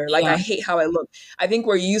anymore in the mirror. Like I hate how I look. I think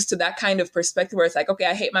we're used to that kind of perspective where it's like, okay,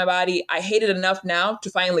 I hate my body. I hate it enough now to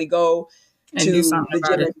finally go and to the gym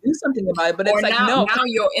and do something about it. But it's like, now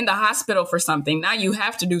you're in the hospital for something. Now you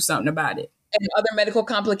have to do something about it. And other medical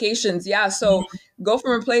complications. Yeah. So go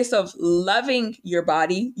from a place of loving your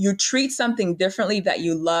body. You treat something differently that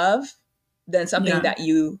you love than something that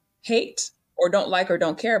you hate or don't like or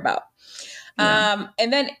don't care about. Yeah.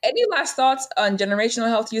 And then any last thoughts on generational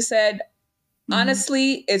health? You said,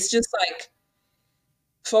 honestly, it's just like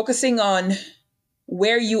focusing on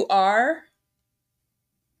where you are,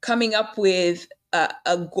 coming up with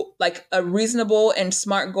a reasonable and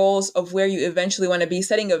smart goals of where you eventually want to be,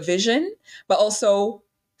 setting a vision, but also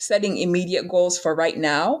setting immediate goals for right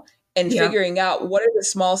now and figuring out what are the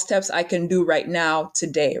small steps I can do right now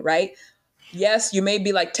today, right? Yes, you may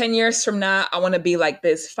be like 10 years from now, I want to be like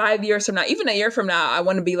this. 5 years from now, even a year from now, I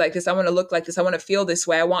want to be like this. I want to look like this. I want to feel this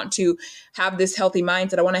way. I want to have this healthy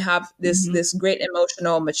mindset. I want to have this great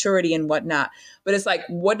emotional maturity and whatnot. But it's like,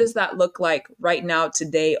 what does that look like right now,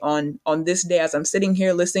 today, on this day, as I'm sitting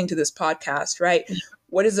here listening to this podcast, right?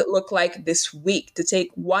 What does it look like this week to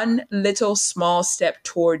take one little small step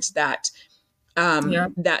towards that?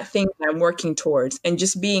 That thing that I'm working towards, and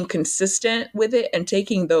just being consistent with it and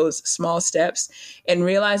taking those small steps and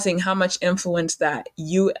realizing how much influence that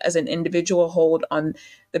you as an individual hold on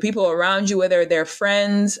the people around you, whether they're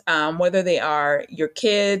friends, whether they are your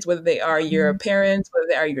kids, whether they are your parents, whether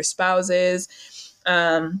they are your spouses.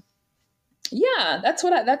 That's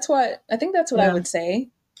what I think that's what I would say.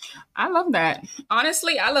 I love that.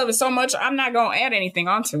 Honestly, I love it so much. I'm not going to add anything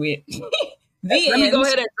onto it. Let me go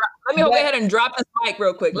ahead and drop this mic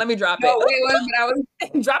real quick. Let me drop it. I was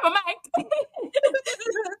drop a mic.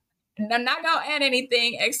 I'm not going to add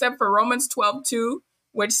anything except for Romans 12:2,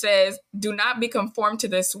 which says, "Do not be conformed to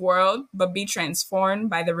this world, but be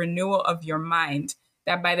transformed by the renewal of your mind,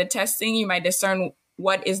 that by the testing you might discern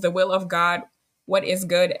what is the will of God, what is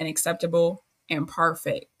good and acceptable and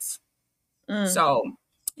perfect." So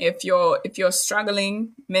if you're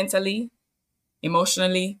struggling mentally,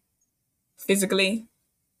 emotionally, physically,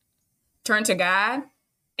 turn to God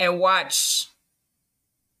and watch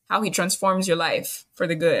how he transforms your life for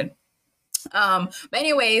the good. But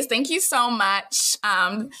anyways, thank you so much.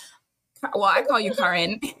 Well, I call you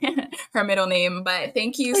Karen, her middle name, but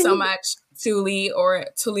thank you so much, Tuli, or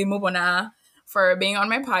Tuli Mubona, for being on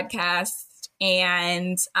my podcast.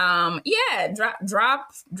 And drop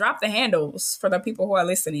the handles for the people who are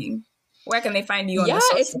listening. Where can they find you on the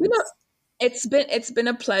socials? It's been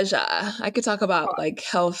a pleasure. I could talk about like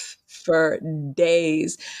health for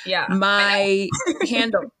days. Yeah. My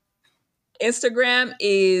handle Instagram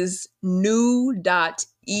is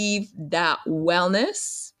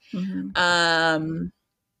new.eve.wellness.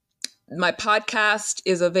 My podcast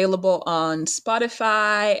is available on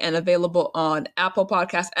Spotify and available on Apple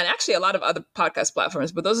Podcasts and actually a lot of other podcast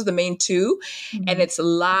platforms, but those are the main two. And it's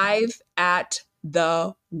Live at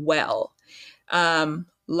the Well.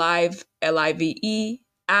 Live, Live,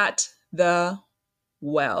 at the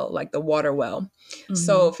well, like the water well.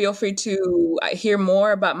 So feel free to hear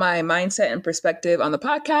more about my mindset and perspective on the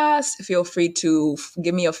podcast. Feel free to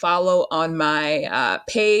give me a follow on my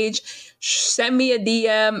page. Send me a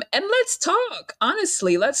DM and let's talk.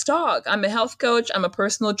 Honestly, let's talk. I'm a health coach. I'm a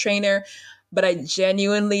personal trainer, but I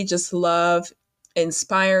genuinely just love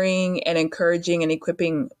inspiring and encouraging and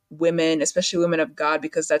equipping women, especially women of God,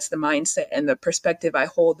 because that's the mindset and the perspective I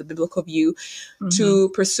hold, the biblical view, to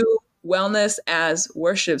pursue wellness as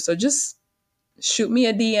worship. So just shoot me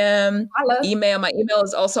a DM, email. My email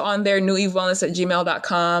is also on there,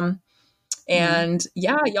 newevewellness@gmail.com. And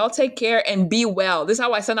y'all take care and be well. This is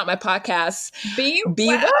how I send out my podcast. Be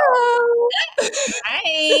well.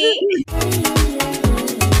 Bye.